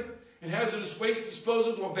military and hazardous waste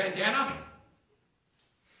disposal to a bandana?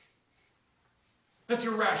 That's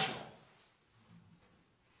irrational.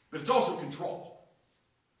 But it's also control.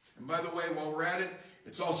 And by the way, while we're at it,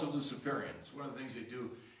 it's also Luciferian. It's one of the things they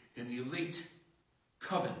do in the elite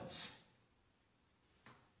covens.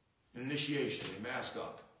 In initiation, they mask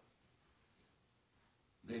up.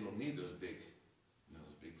 They don't need those big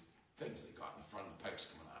things they got in front of the pipes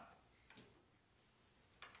coming out.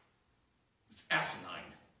 It's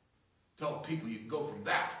asinine. Tell people you can go from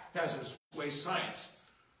that hazardous waste science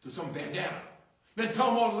to some bandana. Then tell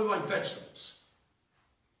them all to live like vegetables.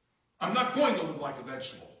 I'm not going to live like a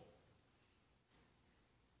vegetable.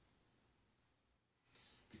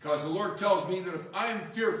 Because the Lord tells me that if I am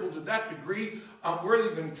fearful to that degree, I'm worthy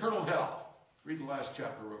of an eternal hell. Read the last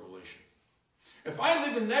chapter of Revelation. If I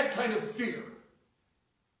live in that kind of fear,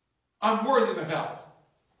 I'm worthy of hell.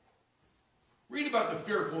 Read about the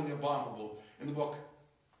fearful and the abominable in the book,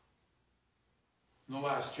 in the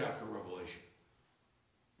last chapter of Revelation.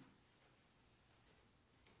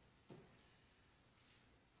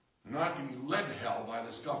 I'm not going to be led to hell by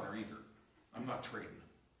this governor either. I'm not trading.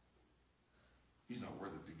 He's not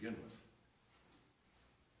worthy to begin with.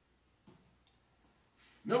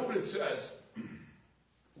 Note what it says.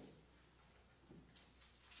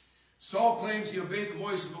 Saul claims he obeyed the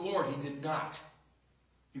voice of the Lord. He did not.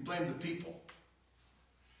 He blamed the people.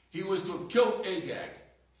 He was to have killed Agag.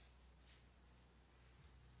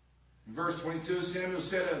 In verse 22, Samuel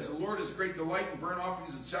said, as the Lord has great delight in burnt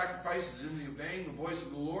offerings and sacrifices in the obeying the voice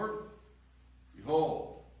of the Lord,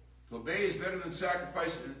 behold, to obey is better than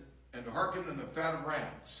sacrifice, and to hearken than the fat of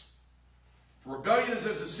rams. For rebellion is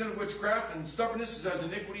as the sin of witchcraft, and stubbornness is as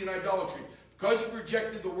iniquity and idolatry. Because you've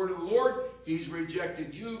rejected the word of the Lord, he's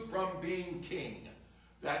rejected you from being king.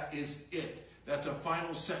 That is it. That's a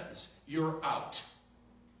final sentence. You're out.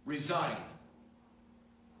 Resign.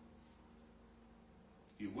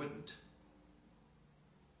 He wouldn't.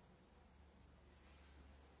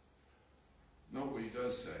 Note what he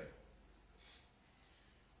does say.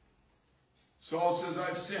 Saul says,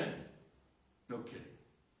 I've sinned. No kidding.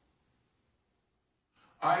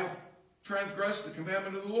 I've transgressed the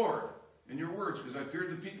commandment of the Lord in your words because I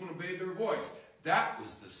feared the people and obeyed their voice. That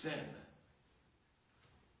was the sin.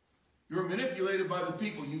 You were manipulated by the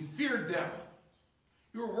people. You feared them.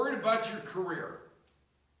 You were worried about your career.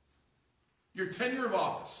 your tenure of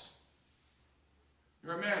office.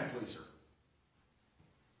 You're a man pleaser.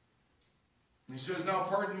 And he says, now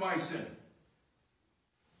pardon my sin.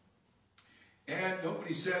 And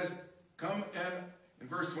nobody says, come and, in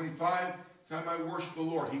verse 25, time I worship the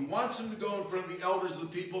Lord. He wants him to go in front of the elders of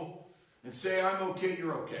the people and say, I'm okay,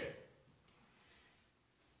 you're okay.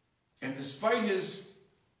 And despite his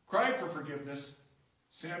cry for forgiveness,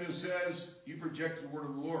 Samuel says, you've rejected the word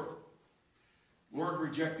of the Lord. The Lord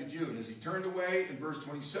rejected you. And as he turned away, in verse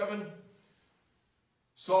 27,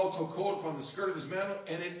 Saul took hold upon the skirt of his mantle,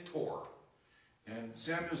 and it tore. And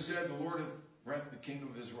Samuel said, the Lord hath rent the kingdom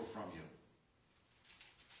of Israel from you.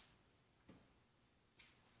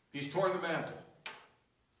 He's torn the mantle.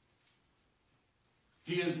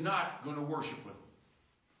 He is not going to worship with him.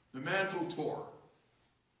 The mantle tore.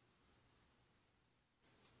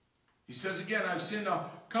 He says again, I've sinned,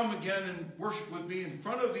 now come again and worship with me in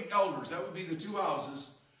front of the elders. That would be the two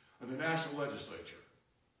houses of the national legislature.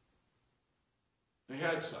 They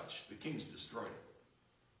had such. The kings destroyed it.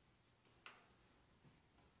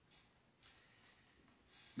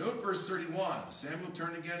 Note verse 31. Samuel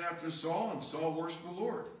turned again after Saul, and Saul worshiped the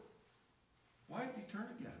Lord. Why did he turn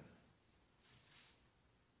again?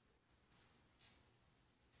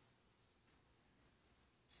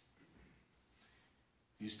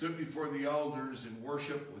 He stood before the elders in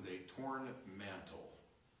worship with a torn mantle.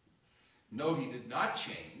 No, he did not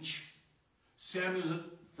change. Samuel's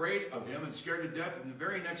afraid of him and scared to death in the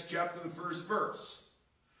very next chapter of the first verse.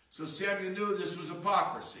 So Samuel knew this was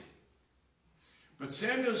hypocrisy. But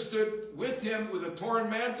Samuel stood with him with a torn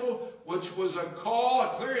mantle, which was a call, a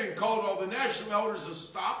clarion call to all the national elders to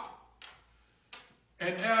stop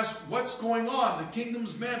and ask, what's going on? The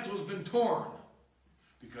kingdom's mantle has been torn.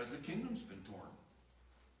 Because the kingdom's been torn.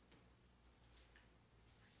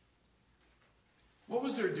 What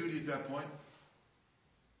was their duty at that point?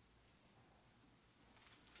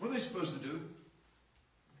 What are they supposed to do?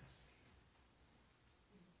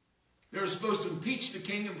 They were supposed to impeach the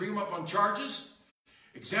king and bring him up on charges,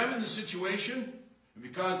 examine the situation, and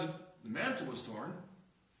because the mantle was torn,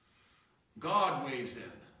 God weighs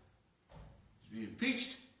in. He's being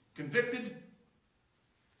impeached, convicted,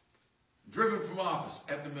 driven from office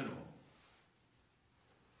at the minimum.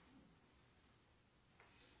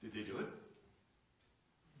 Did they do it?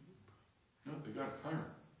 No, they got a tyrant.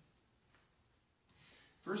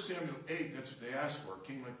 1 Samuel 8, that's what they asked for, a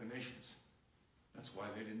king like the nations. That's why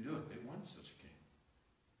they didn't do it. They wanted such a king.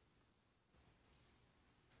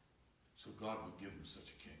 So God would give them such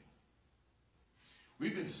a king.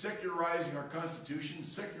 We've been secularizing our constitution,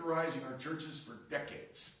 secularizing our churches for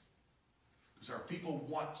decades. Because our people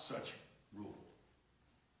want such rule.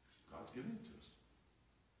 God's given it to us.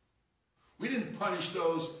 We didn't punish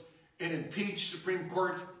those and impeach Supreme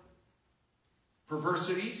Court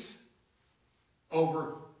perversities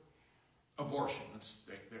over abortion. Let's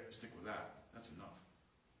stick with that. That's enough.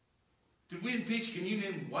 Did we impeach? Can you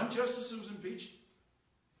name one justice who was impeached?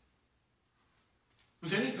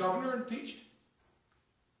 Was any governor impeached?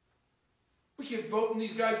 We keep voting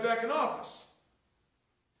these guys back in office.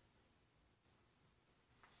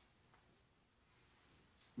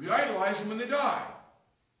 We idolize them when they die.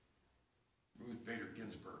 Ruth Bader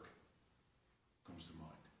Ginsburg comes to mind.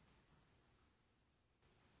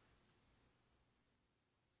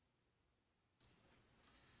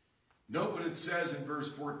 Note what it says in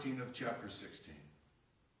verse 14 of chapter 16.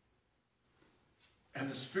 And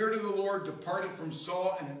the Spirit of the Lord departed from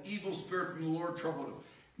Saul, and an evil spirit from the Lord troubled him.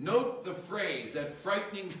 Note the phrase, that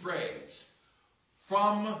frightening phrase,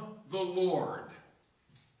 from the Lord.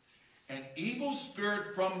 An evil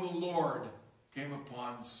spirit from the Lord came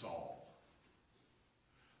upon Saul.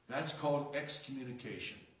 That's called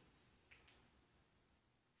excommunication.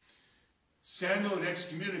 Samuel had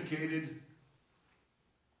excommunicated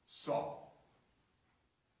Saul.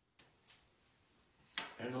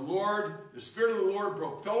 And the Spirit of the Lord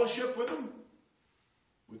broke fellowship with him,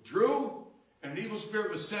 withdrew, and an evil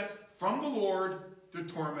spirit was sent from the Lord to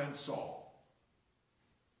torment Saul.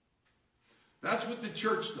 That's what the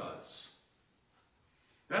church does.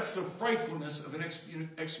 That's the frightfulness of an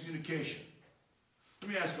excommunication.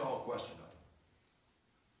 Let me ask you all a question,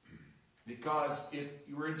 though. Because if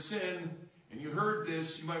you were in sin and you heard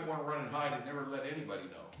this, you might want to run and hide and never let anybody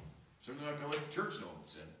know. Certainly not going to let the church know in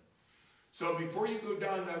sin. So before you go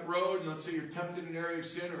down that road, and let's say you're tempted in an area of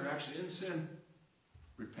sin or actually in sin,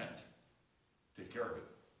 repent. Take care of it.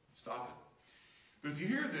 Stop it. But if you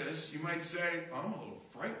hear this, you might say, oh, I'm a little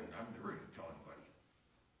frightened. I'm never going to tell anybody.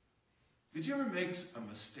 Did you ever make a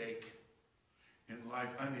mistake in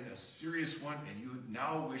life? I mean, a serious one, and you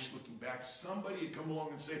now wish, looking back, somebody had come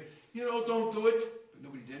along and say, you know, don't do it. But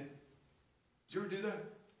nobody did. Did you ever do that?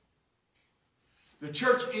 The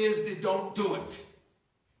church is the don't do it.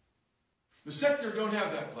 The secular don't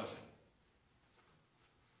have that blessing.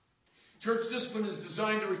 Church discipline is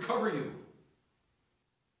designed to recover you.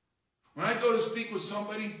 When I go to speak with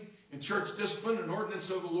somebody in church discipline, an ordinance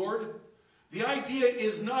of the Lord, the idea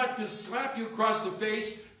is not to slap you across the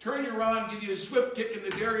face, turn you around, give you a swift kick in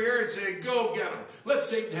the derriere and say, go get him. Let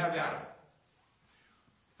Satan have at him.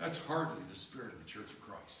 That's hardly the spirit of the Church of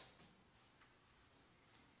Christ.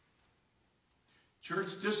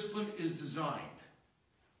 Church discipline is designed.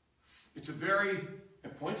 It's a very,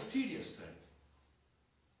 at points, tedious thing.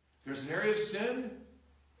 If there's an area of sin,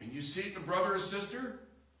 and you see it in a brother or sister,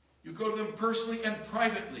 you go to them personally and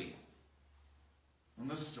privately.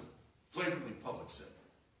 Unless it's a flagrantly public sin.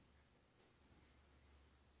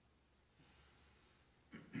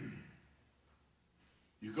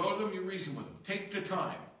 You go to them, you reason with them. Take the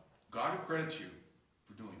time. God accredits you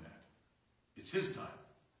for doing that. It's his time.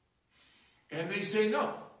 And they say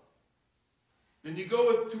no. Then you go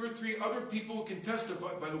with 2 or 3 other people who can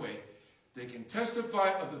testify. By the way, they can testify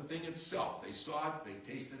of the thing itself. They saw it, they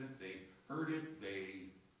tasted it, they heard it,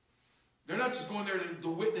 they're not just going there to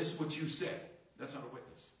witness what you say. That's not a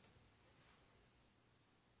witness.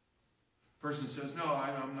 Person says, no,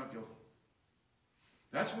 I'm not guilty.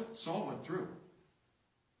 That's what Saul went through.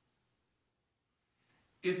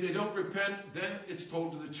 If they don't repent, then it's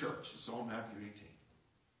told to the church. It's all Matthew 18.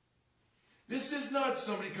 This is not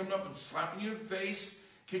somebody coming up and slapping you in the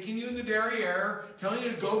face, kicking you in the derriere, telling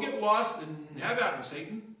you to go get lost and have at him,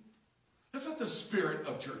 Satan. That's not the spirit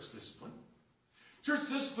of church discipline. Church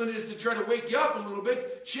discipline is to try to wake you up a little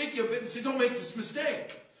bit, shake you a bit, and say, don't make this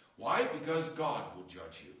mistake. Why? Because God will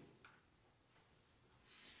judge you.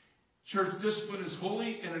 Church discipline is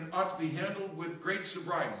holy, and it ought to be handled with great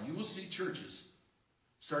sobriety. You will see churches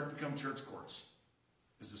start to become church courts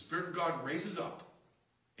as the Spirit of God raises up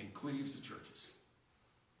and cleaves the churches.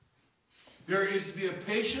 There is to be a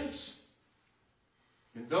patience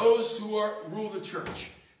in those who rule the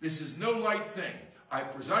church. This is no light thing. I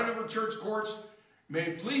preside over church courts. May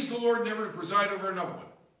it please the Lord never to preside over another one.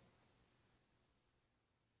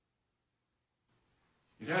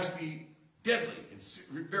 It has to be deadly and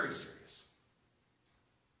very serious.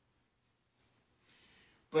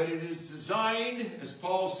 But it is designed, as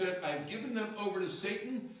Paul said, I've given them over to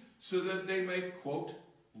Satan so that they may, quote,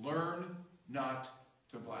 learn not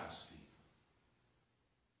to blaspheme.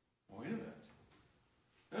 Well, wait a minute.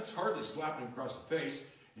 That's hardly slapping them across the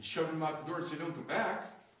face and shoving them out the door and say, don't come back.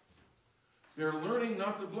 They're learning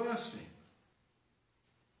not to blaspheme.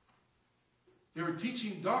 They were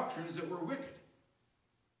teaching doctrines that were wicked.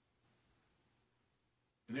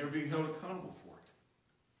 And they were being held accountable for it.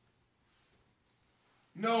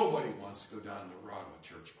 Nobody wants to go down the road of a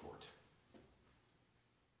church court.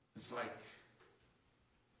 It's like,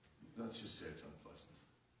 let's just say it's unpleasant.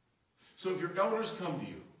 So if your elders come to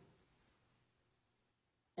you,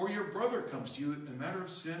 or your brother comes to you in a matter of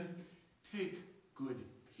sin, take good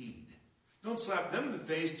heed. Don't slap them in the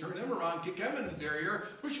face, turn them around, kick them in the derriere,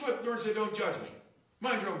 push them out the door and say, don't judge me.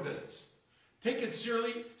 Mind your own business. Take it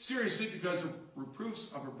seriously because the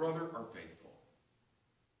reproofs of a brother are faithful.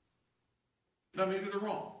 Now maybe they're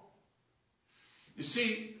wrong. You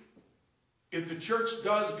see, if the church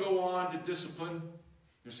does go on to discipline,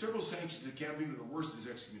 there's several sanctions it can be, but the worst is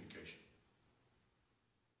excommunication.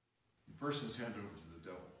 The person is handed over to the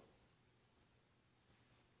devil.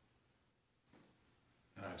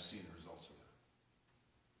 And I've seen the results of that.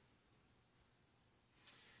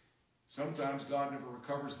 Sometimes God never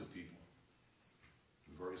recovers the people.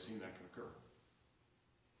 We've already seen that can occur.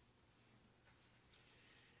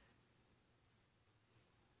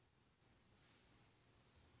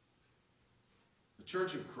 The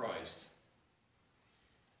Church of Christ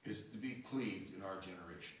is to be cleaved in our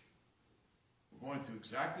generation. We're going through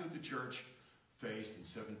exactly what the church faced in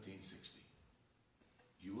 1760.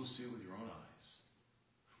 You will see with your own eyes.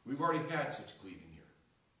 We've already had such cleaving here.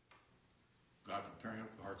 God preparing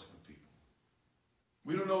up the hearts of the people.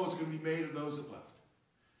 We don't know what's going to be made of those that left.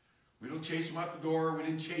 We don't chase them out the door. We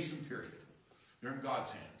didn't chase them, period. They're in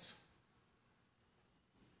God's hands.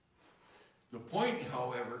 The point,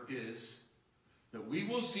 however, is that we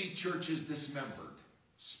will see churches dismembered,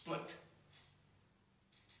 split.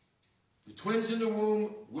 The twins in the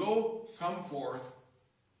womb will come forth.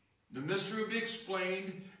 The mystery will be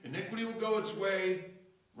explained. Iniquity will go its way.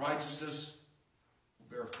 Righteousness will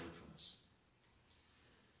bear fruit from us.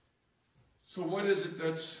 So what is it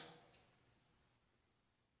that's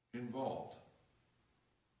involved?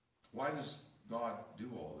 Why does God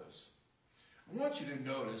do all this? I want you to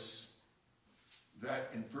notice that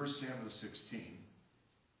in 1 Samuel 16,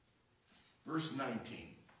 Verse 19.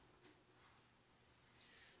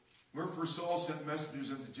 Wherefore Saul sent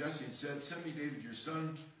messengers unto Jesse and said, Send me David your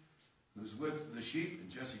son, who is with the sheep. And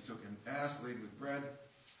Jesse took an ass laden with bread,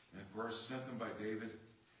 and of course sent them by David.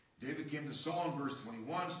 David came to Saul in verse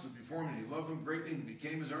 21, stood before him, and he loved him greatly, and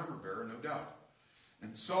became his armor bearer, no doubt.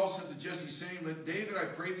 And Saul said to Jesse, saying, Let David, I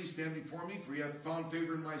pray thee, stand before me, for he hath found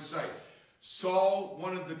favor in my sight. Saul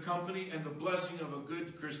wanted the company and the blessing of a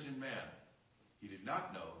good Christian man. He did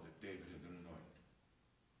not know that David had been anointed.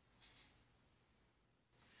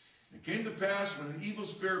 It came to pass, when an evil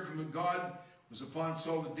spirit from God was upon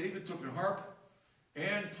Saul, that David took an harp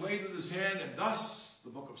and played with his hand, and thus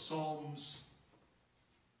the book of Psalms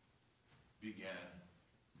began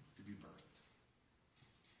to be birthed.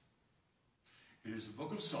 It is the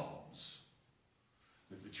book of Psalms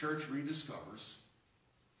that the church rediscovers,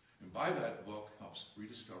 and by that book helps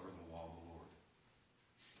rediscover the law of the Lord.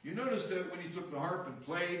 You notice that when he took the harp and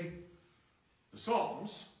played the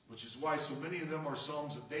Psalms, which is why so many of them are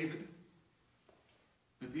Psalms of David,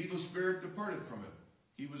 that the evil spirit departed from him.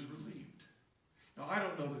 He was relieved. Now, I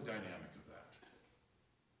don't know the dynamic of that.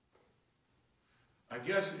 I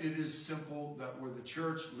guess it is simple that where the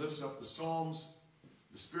church lifts up the Psalms,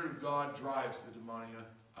 the Spirit of God drives the demonia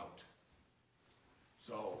out.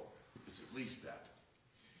 So, it's at least that.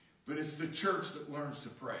 But it's the church that learns to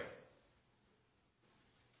pray.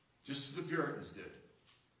 Just as the Puritans did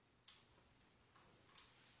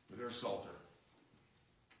with their Psalter.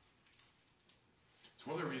 It's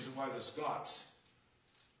one of the reasons why the Scots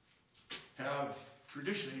have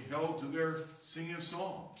traditionally held to their singing of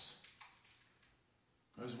psalms.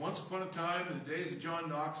 Because once upon a time, in the days of John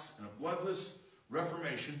Knox, in a bloodless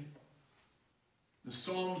Reformation, the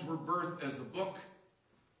Psalms were birthed as the book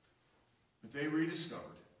that they rediscovered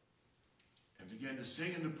and began to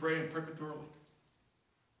sing and to pray imprecatorily,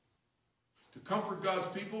 to comfort God's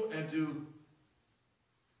people and to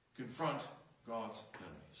confront God's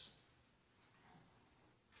enemies.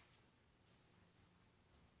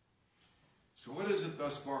 So what is it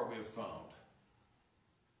thus far we have found?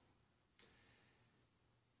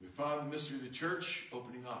 We found the mystery of the church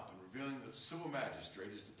opening up and revealing that the civil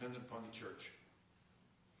magistrate is dependent upon the church.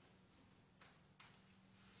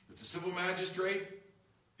 That the civil magistrate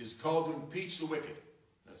is called to impeach the wicked.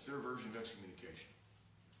 That's their version of excommunication.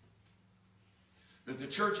 That the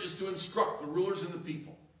church is to instruct the rulers and the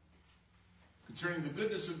people concerning the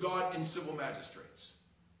goodness of God in civil magistrates.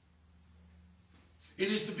 It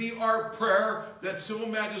is to be our prayer that civil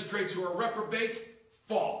magistrates who are reprobate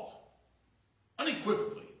fall,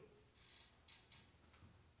 unequivocally.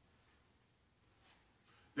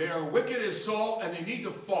 They are wicked as Saul, and they need to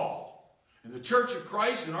fall. And the Church of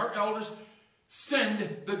Christ and our elders send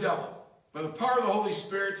the devil. By the power of the Holy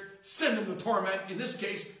Spirit, send him to torment, in this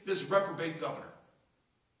case, this reprobate governor.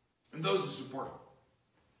 And those who support him.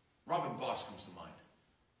 Robin Voss comes to mind.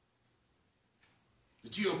 The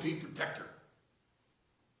GOP protector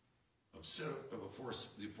of the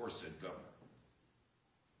aforesaid governor.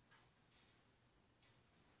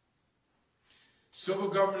 Civil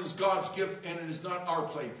government is God's gift, and it is not our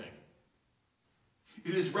plaything.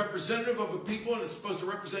 It is representative of the people, and it's supposed to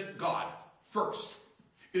represent God first.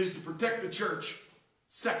 It is to protect the church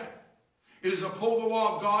second. It is to uphold the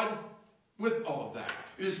law of God with all of that.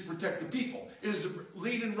 It is to protect the people. It is to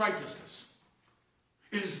lead in righteousness.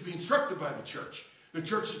 It is to be instructed by the church. The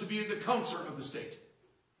church is to be the counselor of the state.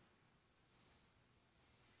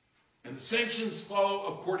 And the sanctions follow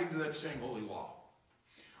according to that same holy law.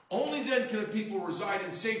 Only then can a people reside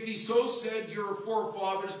in safety, so said your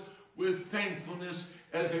forefathers, with thankfulness,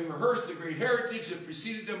 as they rehearsed the great heritage that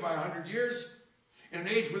preceded them by 100 years, in an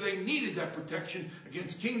age where they needed that protection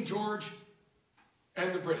against King George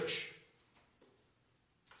and the British.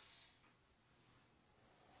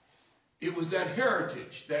 It was that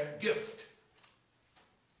heritage, that gift,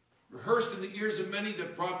 rehearsed in the ears of many,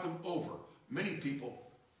 that brought them over, many people,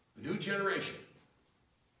 the new generation,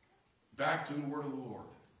 back to the word of the Lord.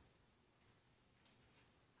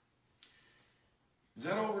 Is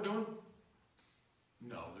that all we're doing?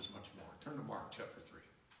 No, there's much more. Turn to Mark chapter 3.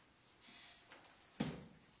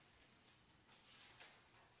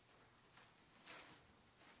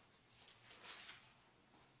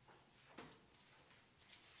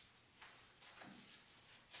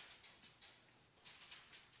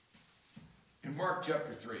 In Mark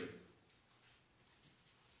chapter 3,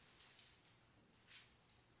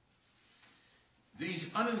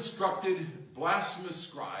 these uninstructed, blasphemous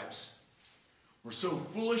scribes were so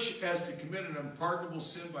foolish as to commit an unpardonable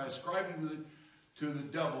sin by ascribing to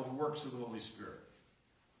the devil the works of the Holy Spirit.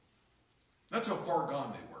 That's how far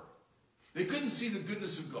gone they were. They couldn't see the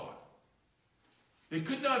goodness of God. They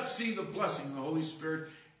could not see the blessing of the Holy Spirit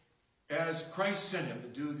as Christ sent him to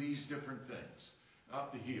do these different things.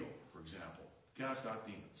 To heal, for example. Cast out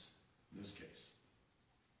demons, in this case.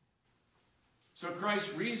 So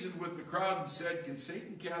Christ reasoned with the crowd and said, can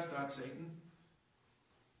Satan cast out Satan?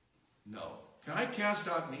 No. Can I cast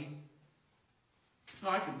out me? No,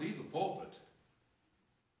 I can leave the pulpit.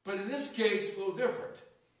 But in this case, a little different.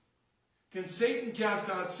 Can Satan cast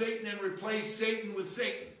out Satan and replace Satan with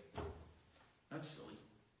Satan? That's silly.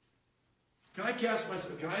 Can I cast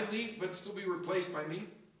myself? Can I leave but still be replaced by me?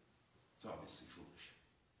 It's obviously foolish.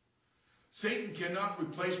 Satan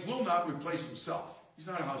will not replace himself. He's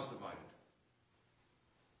not a house divided.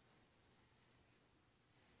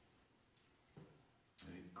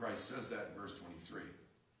 And Christ says that in verse 23.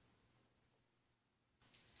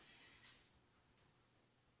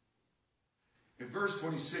 In verse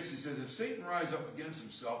 26, he says, if Satan rise up against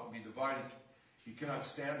himself and be divided, he cannot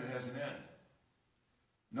stand, it has an end.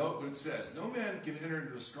 Note what it says. No man can enter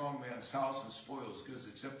into a strong man's house and spoil his goods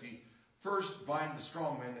except he first bind the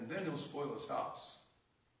strong man, and then he'll spoil his house.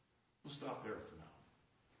 We'll stop there for now.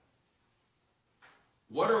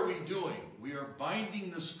 What are we doing? We are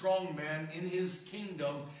binding the strong man in his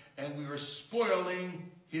kingdom, and we are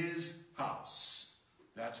spoiling his house.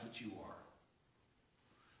 That's what you are.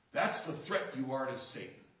 That's the threat you are to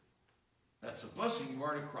Satan. That's the blessing you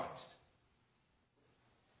are to Christ.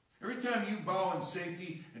 Every time you bow in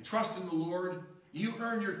safety and trust in the Lord, you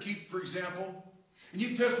earn your keep, for example, and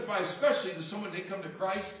you testify especially to someone they come to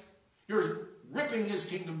Christ, you're ripping his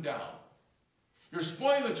kingdom down. You're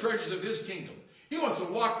spoiling the treasures of his kingdom. He wants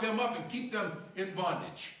to lock them up and keep them in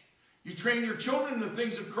bondage. You train your children in the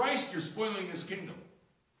things of Christ, you're spoiling his kingdom.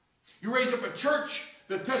 You raise up a church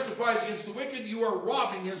that testifies against the wicked, you are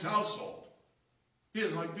robbing his household. He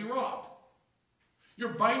doesn't like to be robbed.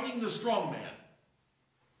 You're binding the strong man.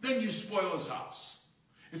 Then you spoil his house.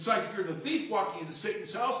 It's like you're the thief walking into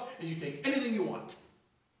Satan's house and you take anything you want.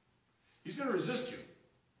 He's going to resist you.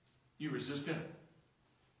 You resist him.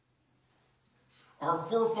 Our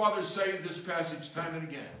forefathers cited this passage time and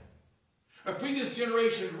again. A previous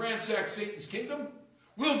generation ransacked Satan's kingdom.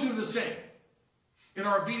 We'll do the same in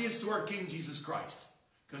our obedience to our King Jesus Christ,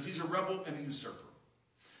 because he's a rebel and a usurper.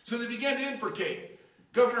 So they began to imprecate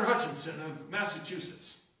Governor Hutchinson of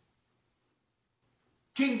Massachusetts,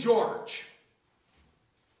 King George.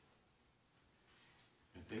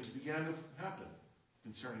 And things began to happen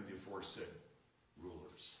concerning the aforesaid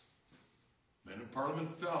rulers. Men in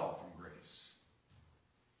Parliament fell from grace.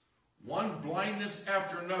 One blindness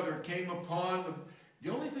after another came upon them.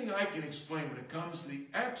 The only thing I can explain when it comes to the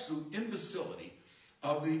absolute imbecility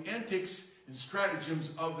of the antics and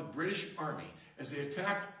stratagems of the British Army as they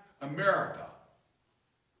attacked America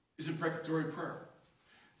is imprecatory prayer.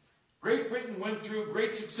 Great Britain went through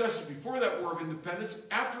great successes before that War of Independence.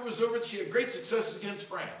 After it was over, she had great successes against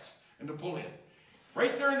France and Napoleon.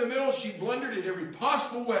 Right there in the middle, she blundered in every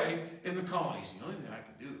possible way in the colonies. The only thing I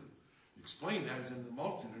can do to explain that is in the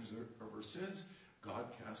multitudes of her sins, God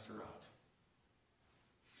cast her out.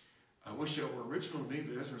 I wish that were original to me,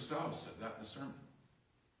 but Ezra Stiles said that in a sermon.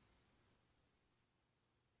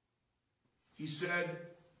 He said,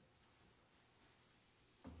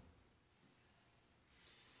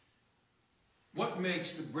 what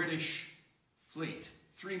makes the British fleet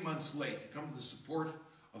 3 months late to come to the support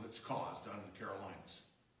of its cause down in the Carolinas?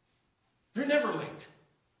 They're never late.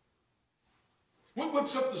 What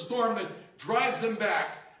whips up the storm that drives them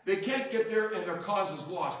back? They can't get there and their cause is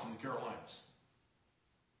lost in the Carolinas.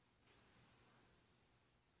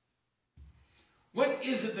 What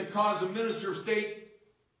is it that caused the Minister of State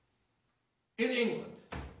in England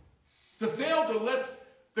to fail to let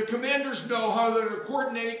the commanders know how they're to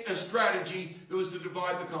coordinate a strategy that was to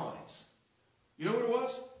divide the colonies? You know what it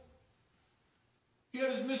was? He had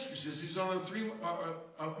his mistresses. He's on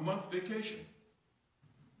a month vacation.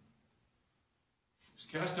 He was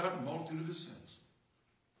cast out in a multitude of his sins.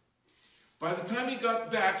 By the time he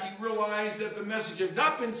got back, he realized that the message had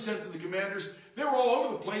not been sent to the commanders. They were all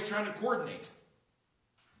over the place trying to coordinate.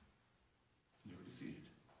 They were defeated.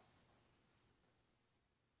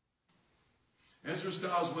 Ezra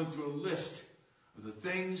Stiles went through a list of the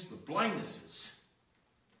things, the blindnesses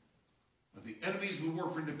of the enemies of the war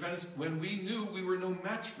for independence when we knew we were no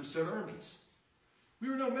match for said armies. We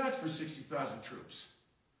were no match for 60,000 troops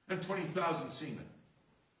and 20,000 seamen.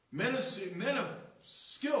 Men of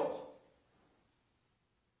skill.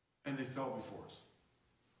 And they fell before us.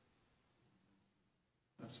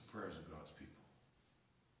 That's the prayers of God's people.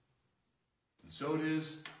 And so it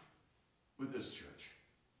is with this church.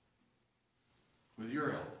 With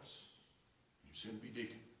your elders. Your soon-to-be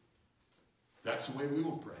deacon. That's the way we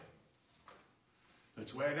will pray.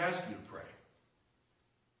 That's why I'd ask you to pray.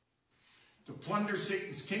 To plunder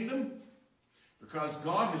Satan's kingdom, because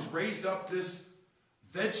God has raised up this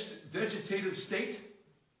vegetative state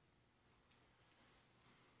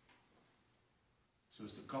so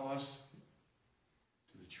as to call us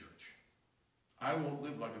to the church. I won't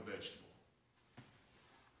live like a vegetable.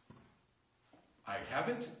 I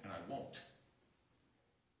haven't, and I won't.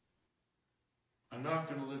 I'm not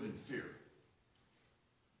going to live in fear.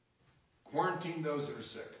 Quarantine those that are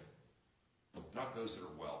sick, not those that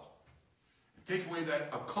are well. And take away that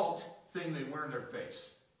occult thing they wear in their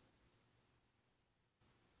face.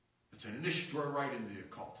 It's an initiatory right into the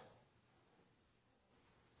occult.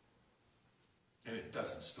 And it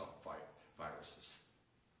doesn't stop viruses.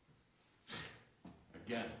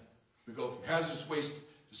 Again, we go from hazardous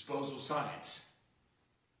waste disposal science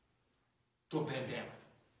to a bandana.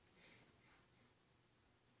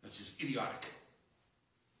 That's just idiotic.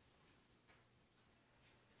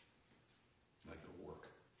 Like it'll work.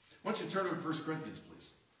 Why don't you turn to 1 Corinthians,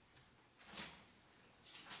 please?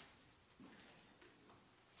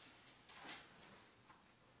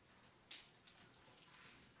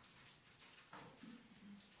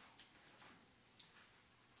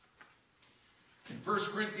 In 1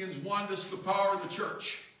 Corinthians 1, this is the power of the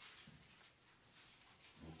church.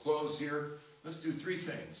 We'll close here. Let's do three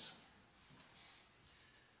things.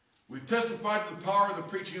 We've testified to the power of the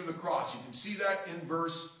preaching of the cross. You can see that in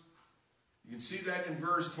verse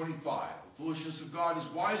 25. The foolishness of God is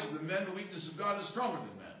wiser than men. The weakness of God is stronger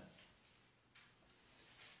than men.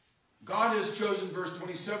 God has chosen, verse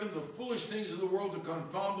 27, the foolish things of the world to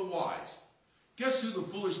confound the wise. Guess who the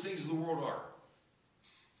foolish things of the world are?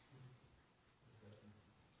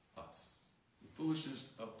 Us. The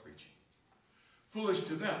foolishness of preaching. Foolish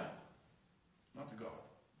to them, not to God.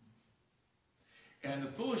 And the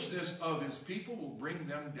foolishness of his people will bring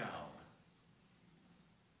them down.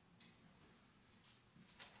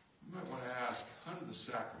 You might want to ask, how do the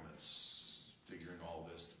sacraments figure in all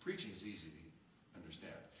this? The preaching is easy to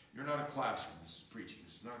understand. You're not a classroom. This is preaching.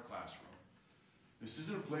 This is not a classroom. This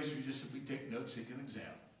isn't a place where you just simply take notes, take an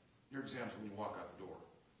exam. Your exam is when you walk out the door.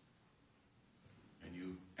 And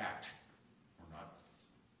you act or not.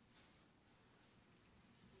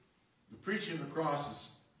 The preaching of the cross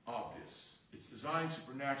is obvious. It's designed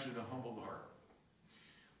supernaturally to humble the heart.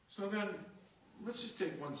 So then, let's just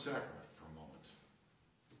take one sacrament for a moment.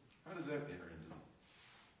 How does that enter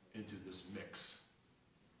into this mix?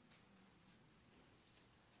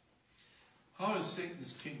 How is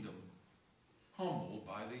Satan's kingdom humbled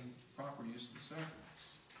by the proper use of the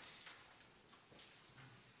sacraments?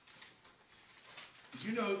 Did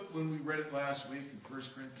you know when we read it last week in 1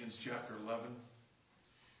 Corinthians chapter 11,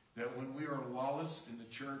 that when we are lawless in the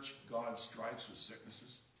church, God strikes with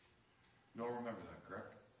sicknesses? You all remember that,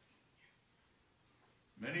 correct?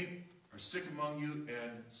 Many are sick among you,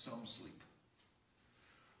 and some sleep.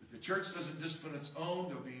 If the church doesn't discipline its own,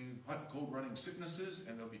 there'll be hot and cold running sicknesses,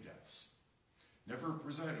 and there'll be deaths. Never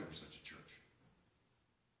preside over such a church.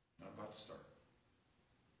 Not about to start.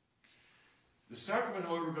 The sacrament,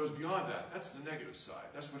 however, goes beyond that. That's the negative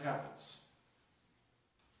side. That's what happens.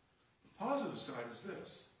 The positive side is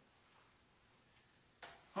this.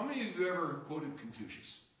 How many of you ever quoted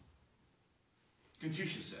Confucius?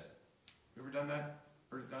 Confucius said. You ever done that?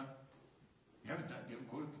 Heard it done? You haven't done it? You haven't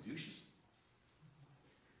quoted Confucius?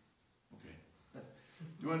 Okay.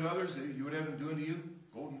 Do unto others that you would have them do unto you?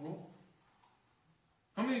 Golden rule.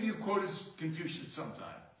 How many of you quoted Confucius at some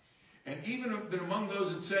time? And even been among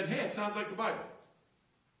those that said, hey, it sounds like the Bible.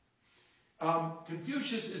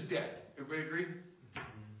 Confucius is dead. Everybody agree?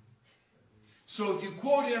 So if you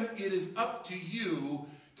quote him, it is up to you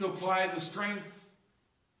to apply the strength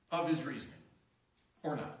of his reasoning.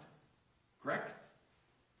 Or not. Correct?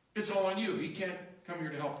 It's all on you. He can't come here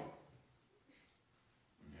to help you.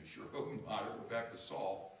 I sure hope not. We're back to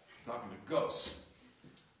Saul talking to ghosts.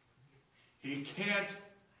 He can't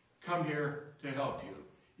come here to help you.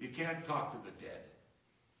 You can't talk to the dead.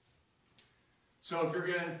 So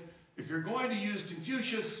if you're going to use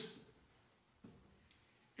Confucius,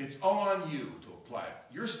 it's all on you to apply it.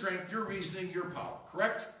 Your strength, your reasoning, your power.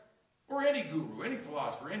 Correct? Or any guru, any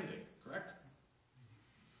philosopher, anything. Correct?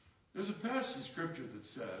 There's a passage in Scripture that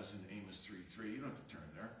says in Amos 3:3, you don't have to turn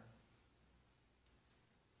there.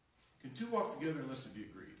 Can two walk together unless they be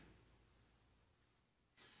agreed?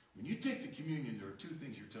 When you take the communion, there are two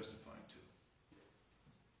things you're testifying to.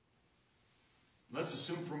 Let's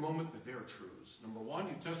assume for a moment that they are truths. Number one,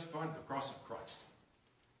 you testify to the cross of Christ,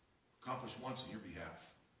 accomplished once on your behalf.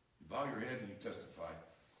 You bow your head and you testify.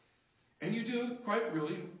 And you do quite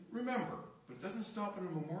really remember, but it doesn't stop at a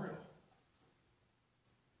memorial.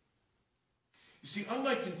 You see,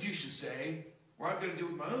 unlike Confucius say, where I've got to do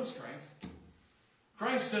it with my own strength,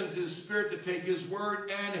 Christ sends his Spirit to take his word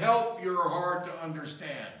and help your heart to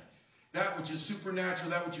understand that which is supernatural,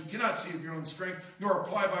 that which you cannot see of your own strength, nor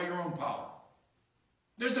apply by your own power.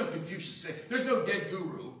 There's no Confucius say, there's no dead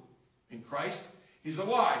guru in Christ. He's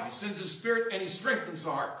alive. He sends his Spirit and he strengthens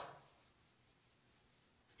the heart.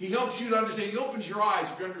 He helps you to understand. He opens your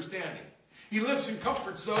eyes for your understanding. He lifts and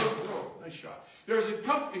comforts those. Oh, nice shot.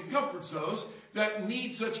 He comforts those that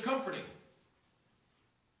need such comforting.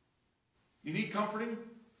 You need comforting?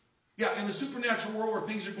 Yeah, in the supernatural world where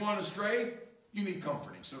things are going astray, you need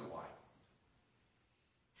comforting. So do I.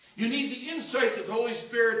 You need the insights that the Holy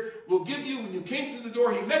Spirit will give you. When you came through the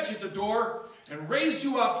door, he met you at the door and raised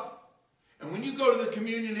you up. And when you go to the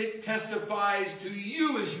communion, it testifies to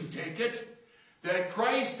you as you take it that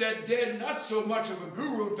Christ, that dead, not so much of a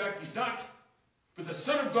guru, in fact, he's not, but the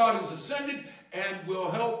Son of God who's ascended and will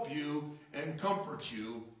help you and comfort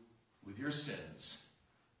you with your sins.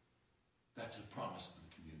 That's a promise of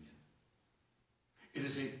the communion. It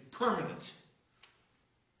is a permanent,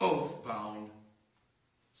 oath-bound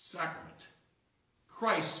sacrament.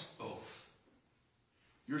 Christ's oath.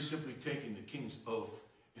 You're simply taking the king's oath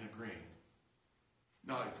and agreeing.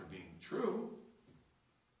 Not if you're being true.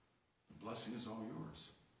 The blessing is all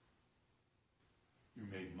yours. You're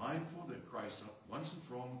made mindful that Christ, once and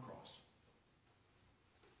for all on the cross,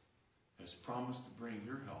 has promised to bring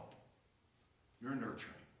your help, your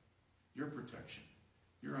nurturing, your protection,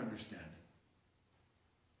 your understanding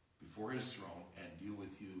before his throne and deal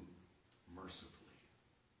with you mercifully.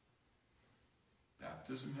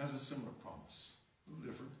 Baptism has a similar promise, a little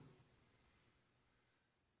different.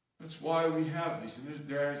 That's why we have these. And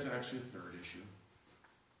there's actually a third issue.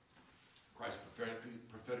 Christ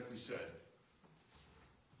prophetically said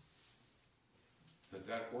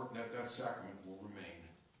that sacrament will remain.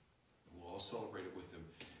 And we'll all celebrate it with him.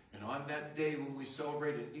 And on that day when we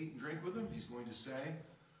celebrate and eat and drink with him, he's going to say,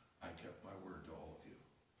 I kept my word to all of you.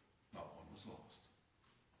 Not one was lost.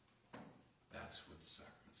 That's what the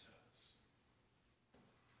sacrament says.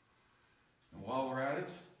 And while we're at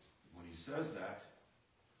it, when he says that,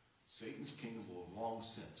 Satan's kingdom will have long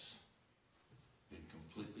since been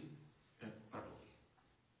completely and utterly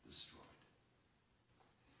destroyed.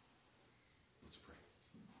 Let's pray.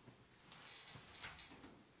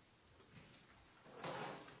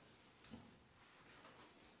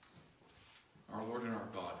 Our Lord and our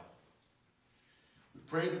God, we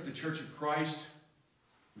pray that the Church of Christ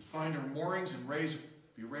would find her moorings and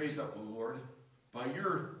be raised up, O Lord, by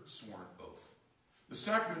your sworn oath. The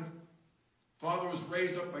sacrament, Father, was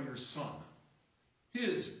raised up by your Son,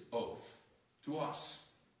 his oath to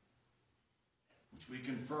us, which we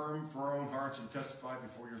confirm for our own hearts and testify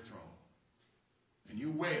before your throne. And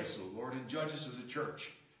you weigh us, O Lord, and judge us as a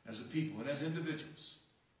church, as a people, and as individuals.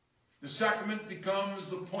 The sacrament becomes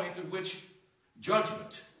the point at which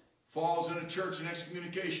judgment falls in a church in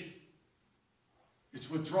excommunication. It's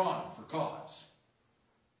withdrawn for cause.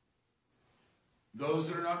 Those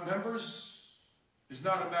that are not members is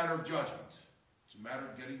not a matter of judgment. It's a matter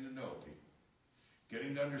of getting to know people,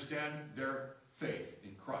 getting to understand their faith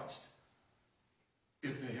in Christ,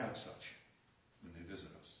 if they have such, when they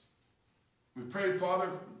visit us. We pray, Father,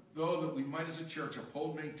 though, that we might as a church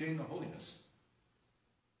uphold and maintain the holiness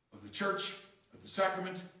of the church, of the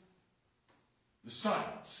sacrament, the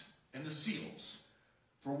signs, and the seals.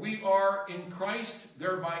 For we are in Christ,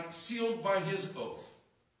 thereby sealed by his oath,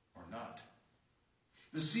 or not.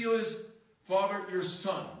 The seal is, Father, your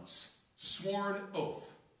Son's sworn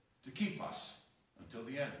oath to keep us until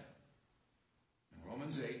the end. And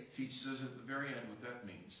Romans 8 teaches us at the very end what that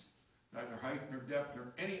means. Neither height nor depth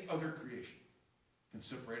nor any other creation can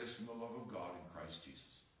separate us from the love of God in Christ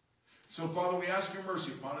Jesus. So, Father, we ask your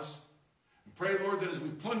mercy upon us and pray, Lord, that as we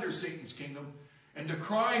plunder Satan's kingdom and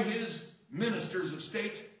decry his ministers of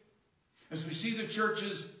state, as we see the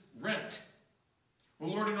churches rent,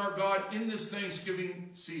 well, Lord and our God, in this Thanksgiving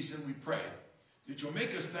season, we pray that you'll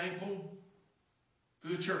make us thankful for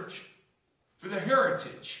the church, for the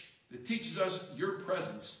heritage that teaches us your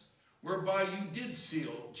presence, whereby you did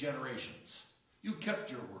seal generations. You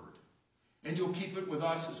kept your word, and you'll keep it with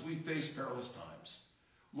us as we face perilous times.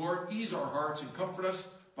 Lord, ease our hearts and comfort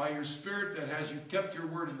us by your Spirit that as you've kept your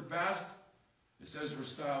word in the past, as Ezra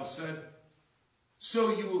Stiles said,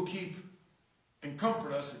 so you will keep and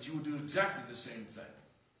comfort us that you will do exactly the same thing.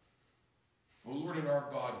 O Lord and our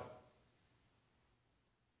God,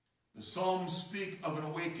 the Psalms speak of an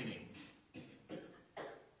awakening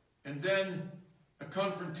and then a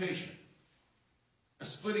confrontation, a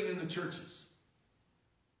splitting in the churches,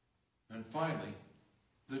 and finally,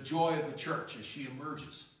 the joy of the church as she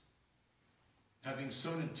emerges. Having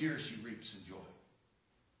sown in tears, she reaps in joy.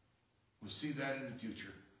 We'll see that in the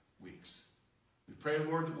future weeks. We pray,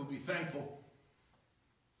 Lord, that we'll be thankful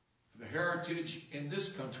for the heritage in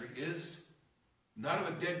this country is not of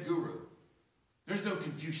a dead guru. There's no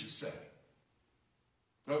Confucius say,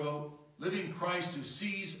 but of a living Christ who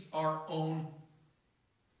sees our own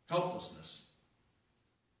helplessness.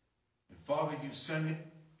 And Father, you sent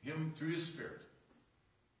him through his Spirit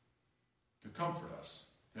to comfort us,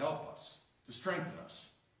 to help us, to strengthen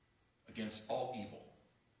us against all evil.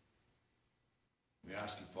 We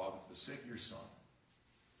ask you, Father, for the sake of your Son,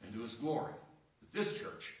 and to his glory, that this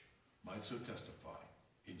church might so testify.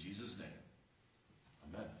 In Jesus' name,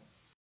 amen.